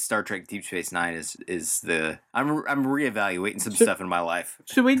don't think Star Trek Deep Space Nine is the I'm reevaluating some stuff in my life.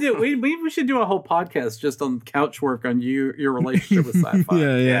 Should we do we should do a whole podcast just on couch work on your relationship with sci-fi.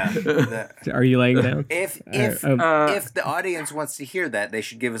 Yeah. Are you laying down? If the audience wants to hear that, they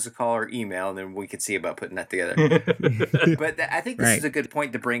should give us a call or email, and then we can see about putting that together. But I think this is a good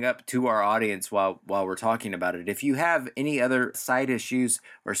point to bring up to our audience while we're talking about it. If you have any other side issues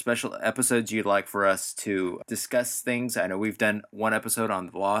or special episodes you'd like for us to discuss things, I know we've done one episode on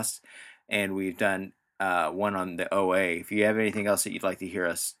The Lost, and we've done one on the OA. If you have anything else that you'd like to hear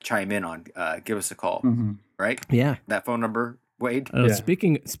us chime in on, give us a call. Mm-hmm. Right? Yeah. That phone number, Wade? Yeah.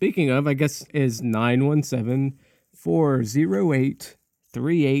 Speaking of, I guess, is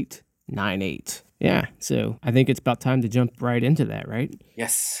 917-408-3898. Yeah, so I think it's about time to jump right into that, right?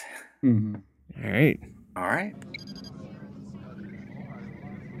 Yes. Mm-hmm. All right. All right.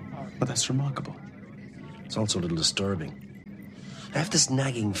 Well, that's remarkable. It's also a little disturbing. I have this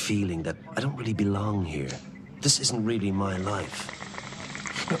nagging feeling that I don't really belong here. This isn't really my life.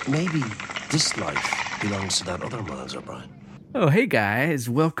 Maybe this life belongs to that other Miles O'Brien. Oh, hey guys.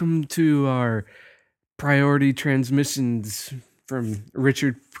 Welcome to our priority transmissions from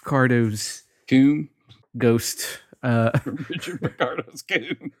Richard Picardo's Coon Ghost. Richard Picardo's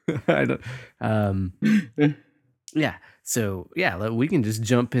Coon. I don't. Yeah. So yeah, we can just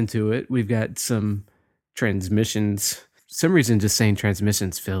jump into it. We've got some transmissions. For some reason, just saying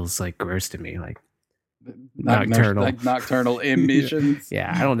transmissions feels like gross to me. Like nocturnal, like nocturnal emissions.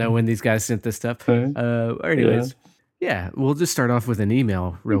 Yeah, I don't know when these guys sent this stuff. Anyways. Yeah, we'll just start off with an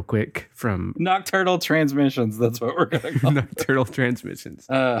email real quick from Nocturnal Transmissions. That's what we're going to call Nocturnal Transmissions.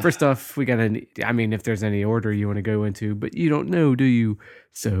 First off, we got if there's any order you want to go into, but you don't know, do you?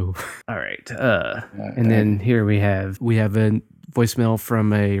 So, all right. And then here we have a voicemail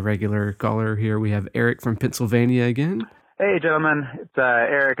from a regular caller here. We have Eric from Pennsylvania again. Hey, gentlemen. It's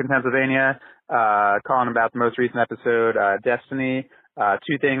Eric in Pennsylvania, calling about the most recent episode, Destiny.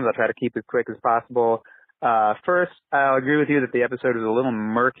 Two things. I'll try to keep it quick as possible. First, I'll agree with you that the episode was a little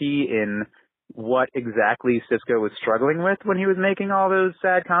murky in what exactly Sisko was struggling with when he was making all those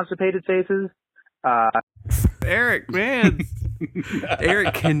sad, constipated faces. Eric, man.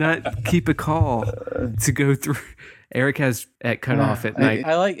 Eric cannot keep a call to go through. Eric has at cutoff at night.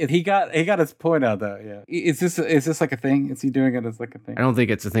 I like it. He got his point out though. Yeah. Is this like a thing? Is he doing it as like a thing? I don't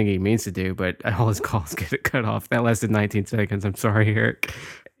think it's a thing he means to do, but all his calls get cut off. That lasted 19 seconds. I'm sorry, Eric.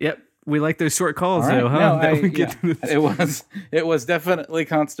 Yep. We like those short calls though, huh? No, it was definitely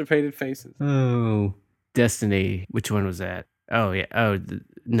constipated faces. Oh, Destiny. Which one was that? Oh yeah. Oh, the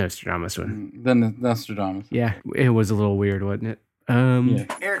Nostradamus one. The Nostradamus. Yeah, it was a little weird, wasn't it?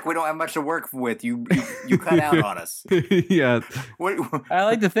 Eric, we don't have much to work with. You cut out on us. Yeah. I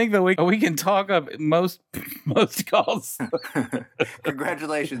like to think that we can talk up most calls.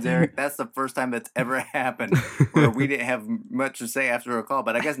 Congratulations, Eric. That's the first time that's ever happened where we didn't have much to say after a call.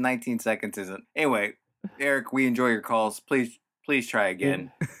 But I guess 19 seconds isn't. Anyway, Eric, we enjoy your calls. Please try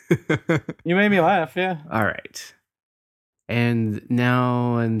again. You made me laugh. Yeah. All right.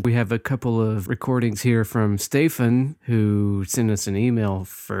 And we have a couple of recordings here from Stefan, who sent us an email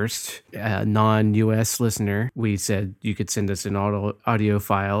first, a non-US listener. We said you could send us an audio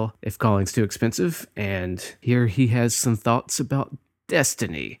file if calling's too expensive. And here he has some thoughts about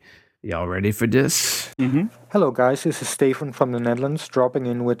Destiny. Y'all ready for this? Mm-hmm. Hello, guys. This is Stefan from the Netherlands, dropping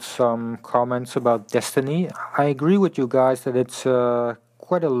in with some comments about Destiny. I agree with you guys that it's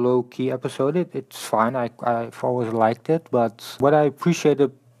quite a low-key episode. It's fine. I've always liked it, but what I appreciated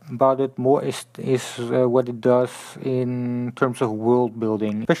about it more is what it does in terms of world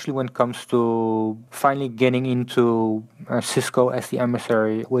building, especially when it comes to finally getting into Sisko as the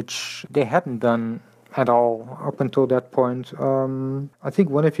emissary, which they hadn't done at all up until that point. I think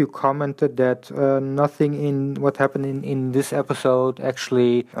one of you commented that nothing in what happened in this episode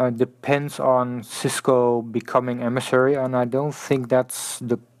actually depends on Sisko becoming emissary, and I don't think that's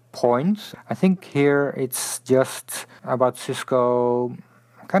the point. I think here it's just about Sisko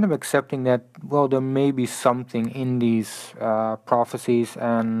kind of accepting that, well, there may be something in these prophecies,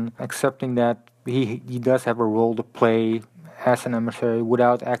 and accepting that he does have a role to play as an emissary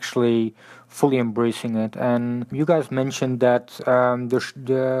without actually fully embracing it. And you guys mentioned that there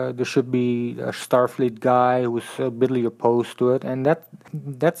should be a Starfleet guy who's bitterly opposed to it, and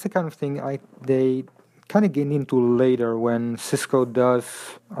that's the kind of thing they kind of get into later when Sisko does.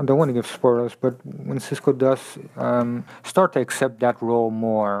 I don't want to give spoilers, but when Sisko does start to accept that role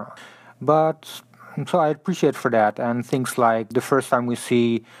more. But so I appreciate for that, and things like the first time we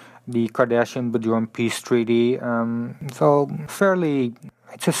see the Kardashian-Bajoran peace treaty. So fairly,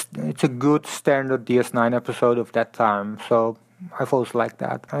 it's a good standard DS9 episode of that time. So I've always liked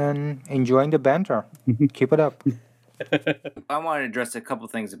that, and enjoying the banter. Keep it up. I want to address a couple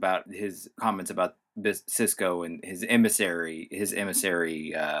things about his comments about Sisko and his emissary.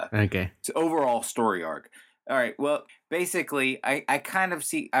 Okay. Overall story arc. All right. Well, basically, I kind of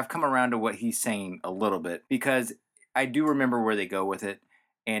see. I've come around to what he's saying a little bit, because I do remember where they go with it.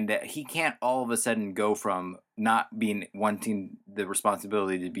 And he can't all of a sudden go from not wanting the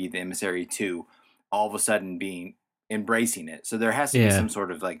responsibility to be the emissary to all of a sudden embracing it. So there has to be some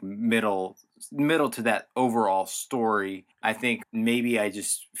sort of like middle to that overall story. I think maybe I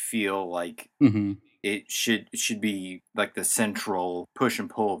just feel like it should be like the central push and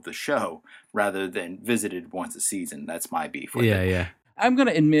pull of the show rather than visited once a season. That's my beef with it. Yeah. I'm going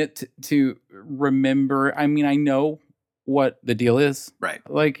to admit to remember. I mean, I know what the deal is, right?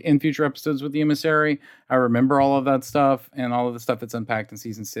 Like in future episodes with the emissary, I remember all of that stuff and all of the stuff that's unpacked in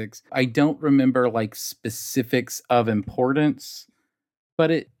season 6. I don't remember like specifics of importance,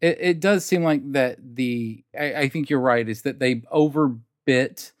 but it does seem like that I think you're right, is that they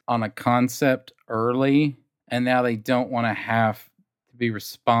overbit on a concept early, and now they don't want to have to be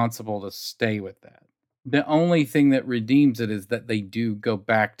responsible to stay with that. The only thing that redeems it is that they do go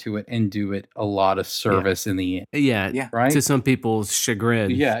back to it and do it a lot of service in the end. Yeah. Right? To some people's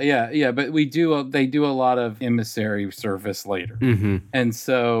chagrin. Yeah. But they do a lot of emissary service later. Mm-hmm. And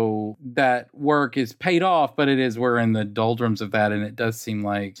so that work is paid off, but we're in the doldrums of that. And it does seem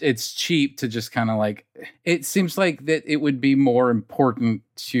like it's cheap to just kind of like, it seems like that it would be more important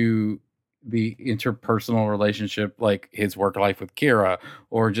to the interpersonal relationship, like his work life with Kira,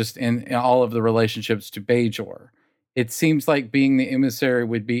 or just in all of the relationships to Bajor. it seems like being the emissary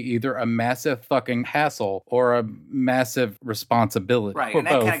would be either a massive fucking hassle or a massive responsibility. Right, and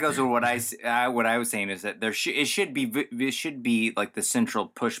that kind of goes with what I was saying is that it should be like the central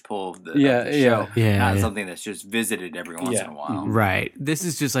push pull of the show, not something that's just visited every once in a while. Right. This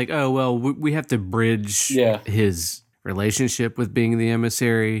is just like, oh well, we have to bridge his relationship with being the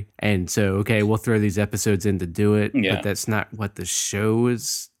emissary, and so okay, we'll throw these episodes in to do it. But that's not what the show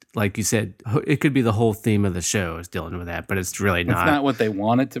is. Like you said, it could be the whole theme of the show is dealing with that, but it's really not. It's not what they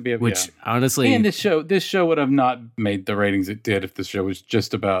want it to be. Which honestly, and this show would have not made the ratings it did if the show was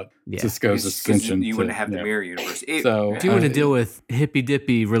just about Sisko's ascension. You wouldn't have the mirror universe. So if you want to deal with hippy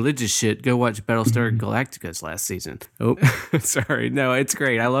dippy religious shit, go watch Battlestar Galactica's last season. Oh, sorry, no, it's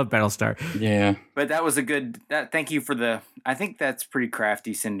great. I love Battlestar. Yeah, but that was a good. Thank you for the. I think that's pretty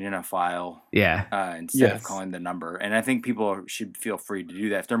crafty. Sending in a file. Yeah. Instead of calling the number, and I think people should feel free to do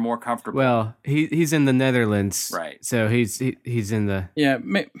that if they're more comfortable. Well, he's in the Netherlands, right? So he's in the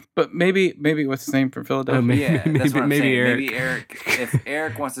but maybe what's his name from Philadelphia? Maybe Eric. Maybe Eric. If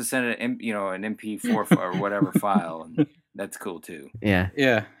Eric wants to send an MP4 or whatever file, that's cool too. Yeah.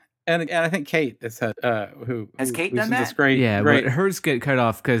 And I think Kate has had has Kate done that? This great, but hers get cut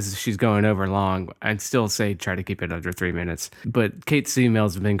off because she's going over long. I'd still say try to keep it under 3 minutes. But Kate's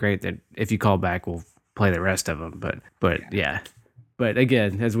emails have been great. That if you call back, we'll play the rest of them. But yeah. But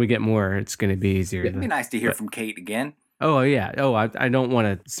again, as we get more, it's going to be easier. It'd be nice to hear from Kate again. Oh yeah. Oh, I don't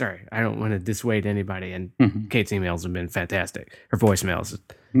want to. Sorry, I don't want to dissuade anybody. And Kate's emails have been fantastic. Her voicemails.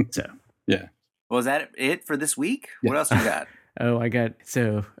 So yeah. Well, is that it for this week? What else you got? Oh, all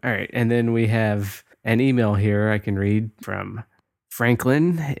right. And then we have an email here I can read from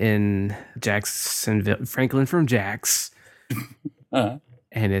Franklin in Jacksonville. Franklin from Jax. And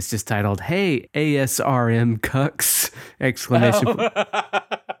it's just titled, "Hey, ASRM cucks!" Exclamation point.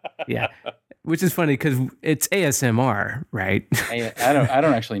 Yeah. Which is funny because it's ASMR, right? I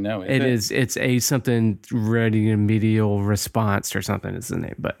don't actually know. It's a something remedial response or something is the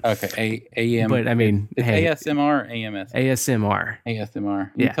name, but okay, AM. But I mean, it's ASMR, AMS. ASMR.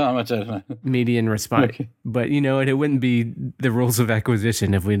 Yeah. Tell how much I don't know. Median response. Okay. But you know, it wouldn't be the rules of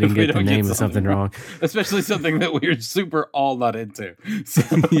acquisition if we didn't get the name of something wrong. Especially something that we're super all not into. So.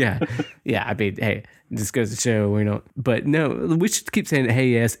 Yeah. I mean, hey. This goes to show we don't, but no, we should keep saying,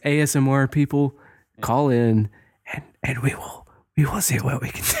 "Hey, ASMR people, call in, and we will see what we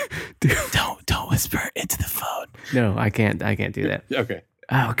can do." Don't whisper into the phone. No, I can't do that. Okay.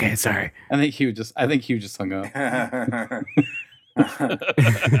 Oh, okay, sorry. I think Hugh just hung up.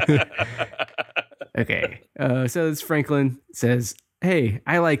 Okay. So this Franklin says, "Hey,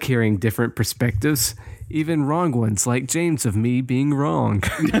 I like hearing different perspectives, even wrong ones, like James of me being wrong."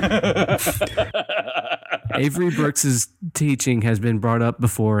 Avery Brooks's teaching has been brought up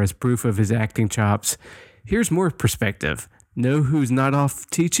before as proof of his acting chops. Here's more perspective. Know who's not off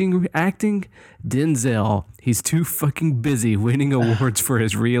teaching acting? Denzel. He's too fucking busy winning awards for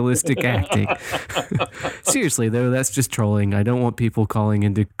his realistic acting. Seriously, though, that's just trolling. I don't want people calling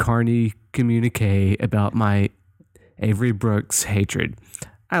into Carney Communique about my Avery Brooks hatred.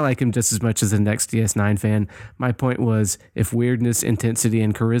 I like him just as much as the next DS9 fan. My point was, if weirdness, intensity,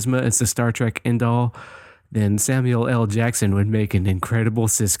 and charisma is the Star Trek end-all, then Samuel L. Jackson would make an incredible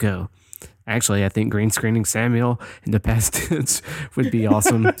Sisko. Actually, I think green screening Samuel in the past tense would be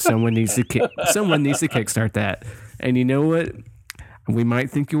awesome. Someone needs to kickstart that. And you know what? We might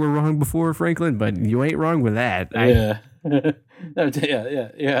think you were wrong before, Franklin, but you ain't wrong with that. Yeah.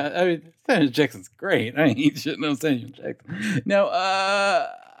 Yeah. I mean, Samuel Jackson's great. I ain't shitting on Samuel Jackson. No,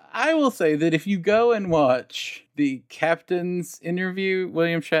 I will say that if you go and watch the captain's interview,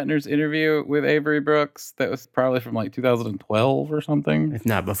 William Shatner's interview with Avery Brooks, that was probably from like 2012 or something. If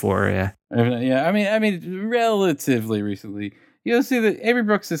not before, yeah. Yeah, I mean, relatively recently. You'll see that Avery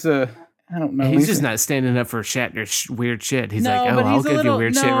Brooks is I don't know. He's just not standing up for Shatner's weird shit. He's like, I'll give you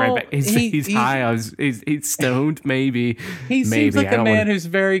weird shit right back. He's high. He's stoned, maybe. He seems like a man who's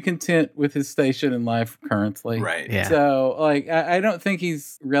very content with his station in life currently. Right. Yeah. So, like, I don't think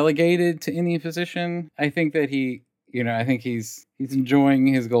he's relegated to any position. I think that he's enjoying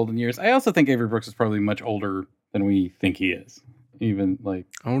his golden years. I also think Avery Brooks is probably much older than we think he is. Even, like...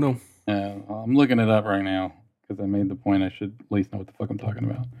 I don't know. I'm looking it up right now. Because I made the point I should at least know what the fuck I'm talking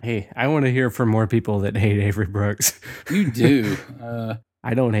about. Hey, I want to hear from more people that hate Avery Brooks. You do.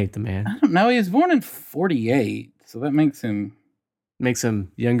 I don't hate the man. I don't know. He was born in 1948, so that makes him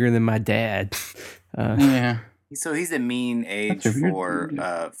younger than my dad. Yeah. So he's a mean age for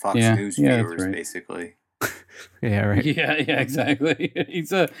Fox News viewers, basically. Yeah, right. Yeah, exactly.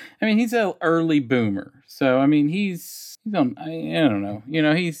 He's a early boomer. So I mean, he's I don't know. You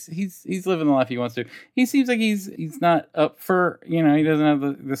know, he's living the life he wants to. He seems like he's not up for, you know, he doesn't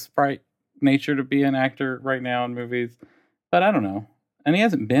have the sprite nature to be an actor right now in movies. But I don't know. And he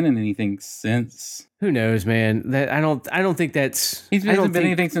hasn't been in anything since. Who knows, man? That I don't think that's. He hasn't been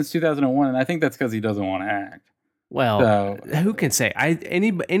anything since 2001, and I think that's because he doesn't want to act. Well, who can say?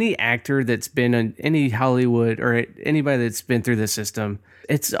 Any actor that's been in any Hollywood or anybody that's been through the system,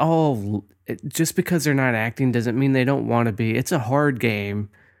 it's all just because they're not acting doesn't mean they don't want to be. It's a hard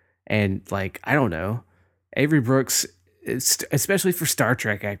game, and like I don't know, Avery Brooks. Especially for Star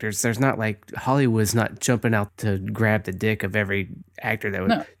Trek actors, there's not like Hollywood's not jumping out to grab the dick of every actor that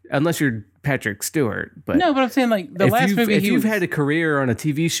would, unless you're Patrick Stewart. But no, but I'm saying like the last movie, if you've had a career on a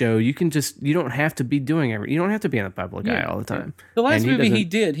TV show, you don't have to be doing you don't have to be in the public eye all the time. The last movie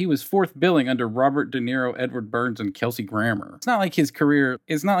he was fourth billing under Robert De Niro, Edward Burns, and Kelsey Grammer. It's not like his career.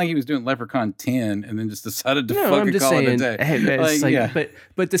 It's not like he was doing Leprechaun 10 and then just decided to fucking call it a day. Hey,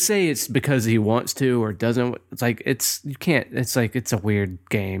 but to say it's because he wants to or doesn't, it's like you can't. It's like it's a weird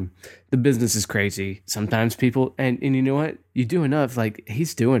game. The business is crazy. Sometimes people and you know what? You do enough, like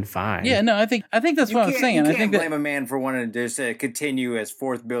he's doing fine. Yeah, no, I think that's what I'm saying. You I can't think blame a man for wanting to just continue as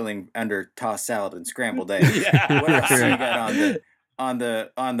fourth billing under tossed salad and scrambled eggs. What else you got on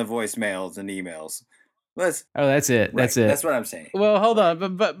the voicemails and emails? That's it. That's it. That's what I'm saying. Well, hold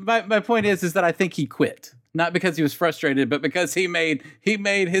on, but my point is that I think he quit. Not because he was frustrated, but because he made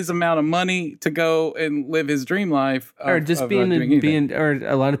his amount of money to go and live his dream life, or just being, or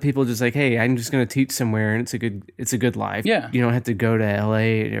a lot of people just like, hey, I'm just going to teach somewhere, and it's a good life. Yeah, you don't have to go to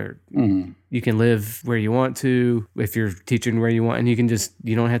LA, or you can live where you want to if you're teaching where you want, and you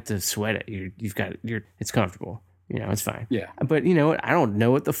don't have to sweat it. It's comfortable. You know, it's fine. Yeah. But you know what? I don't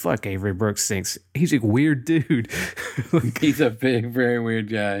know what the fuck Avery Brooks thinks. He's a weird dude. He's a big, very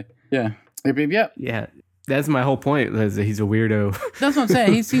weird guy. Yeah. Yep. Yeah. That's my whole point. Is that he's a weirdo. That's what I'm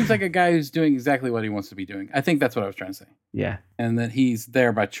saying. He seems like a guy who's doing exactly what he wants to be doing. I think that's what I was trying to say. Yeah. And that he's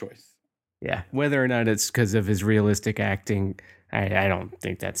there by choice. Yeah. Whether or not it's because of his realistic acting, I don't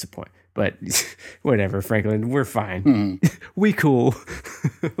think that's the point. But whatever, Franklin, we're fine. We cool.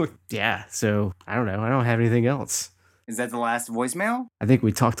 Yeah. So I don't know. I don't have anything else. Is that the last voicemail? I think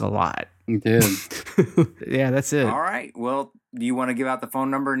we talked a lot. We did. Yeah, that's it. All right. Well, do you want to give out the phone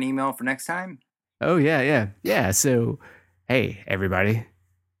number and email for next time? Oh, yeah. So, hey, everybody,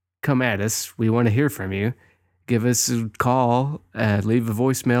 come at us. We want to hear from you. Give us a call. Leave a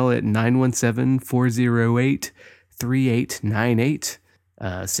voicemail at 917-408-3898.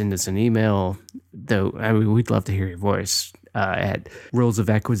 Send us an email, though. I mean, we'd love to hear your voice at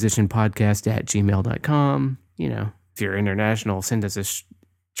rulesofacquisitionpodcast@gmail.com. You know, if you're international, send us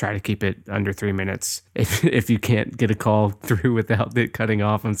try to keep it under 3 minutes. If you can't get a call through without it cutting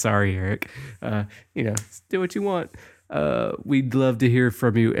off, I'm sorry, Eric. You know, do what you want. We'd love to hear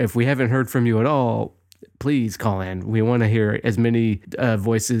from you. If we haven't heard from you at all, please call in. We want to hear as many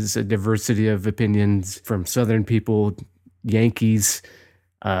voices, a diversity of opinions from Southern people, Yankees,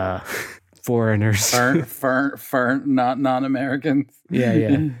 foreigners, not non-Americans.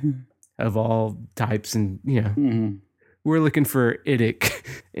 Yeah. Of all types, and you know, we're looking for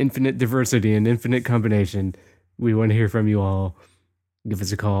infinite diversity and infinite combination. We want to hear from you all. Give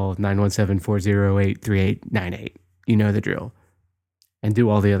us a call, 917-408-3898. You know the drill. And do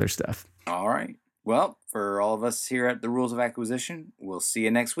all the other stuff. All right. Well, for all of us here at the Rules of Acquisition, we'll see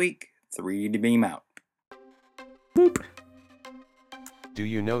you next week. 3 to beam out. Boop. Do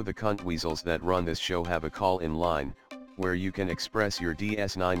you know the cunt weasels that run this show have a call-in line, where you can express your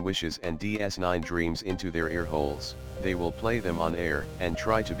DS9 wishes and DS9 dreams into their ear holes? They will play them on air and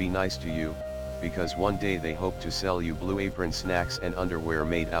try to be nice to you, because one day they hope to sell you Blue Apron snacks and underwear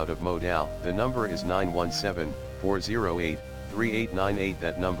made out of modal. The number is 917-408-3898.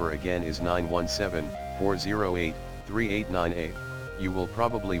 That number again is 917-408-3898. You will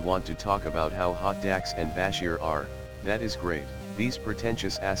probably want to talk about how hot Dax and Bashir are. That is great. These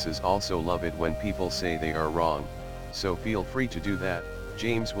pretentious asses also love it when people say they are wrong. So feel free to do that.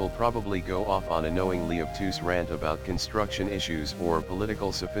 James will probably go off on a knowingly obtuse rant about construction issues or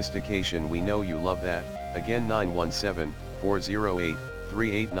political sophistication. We know you love that. Again,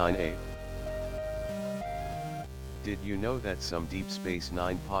 917-408-3898. Did you know that some Deep Space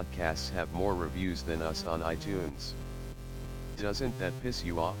Nine podcasts have more reviews than us on iTunes? Doesn't that piss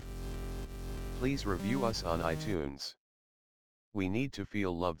you off? Please review us on iTunes. We need to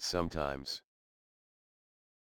feel loved sometimes.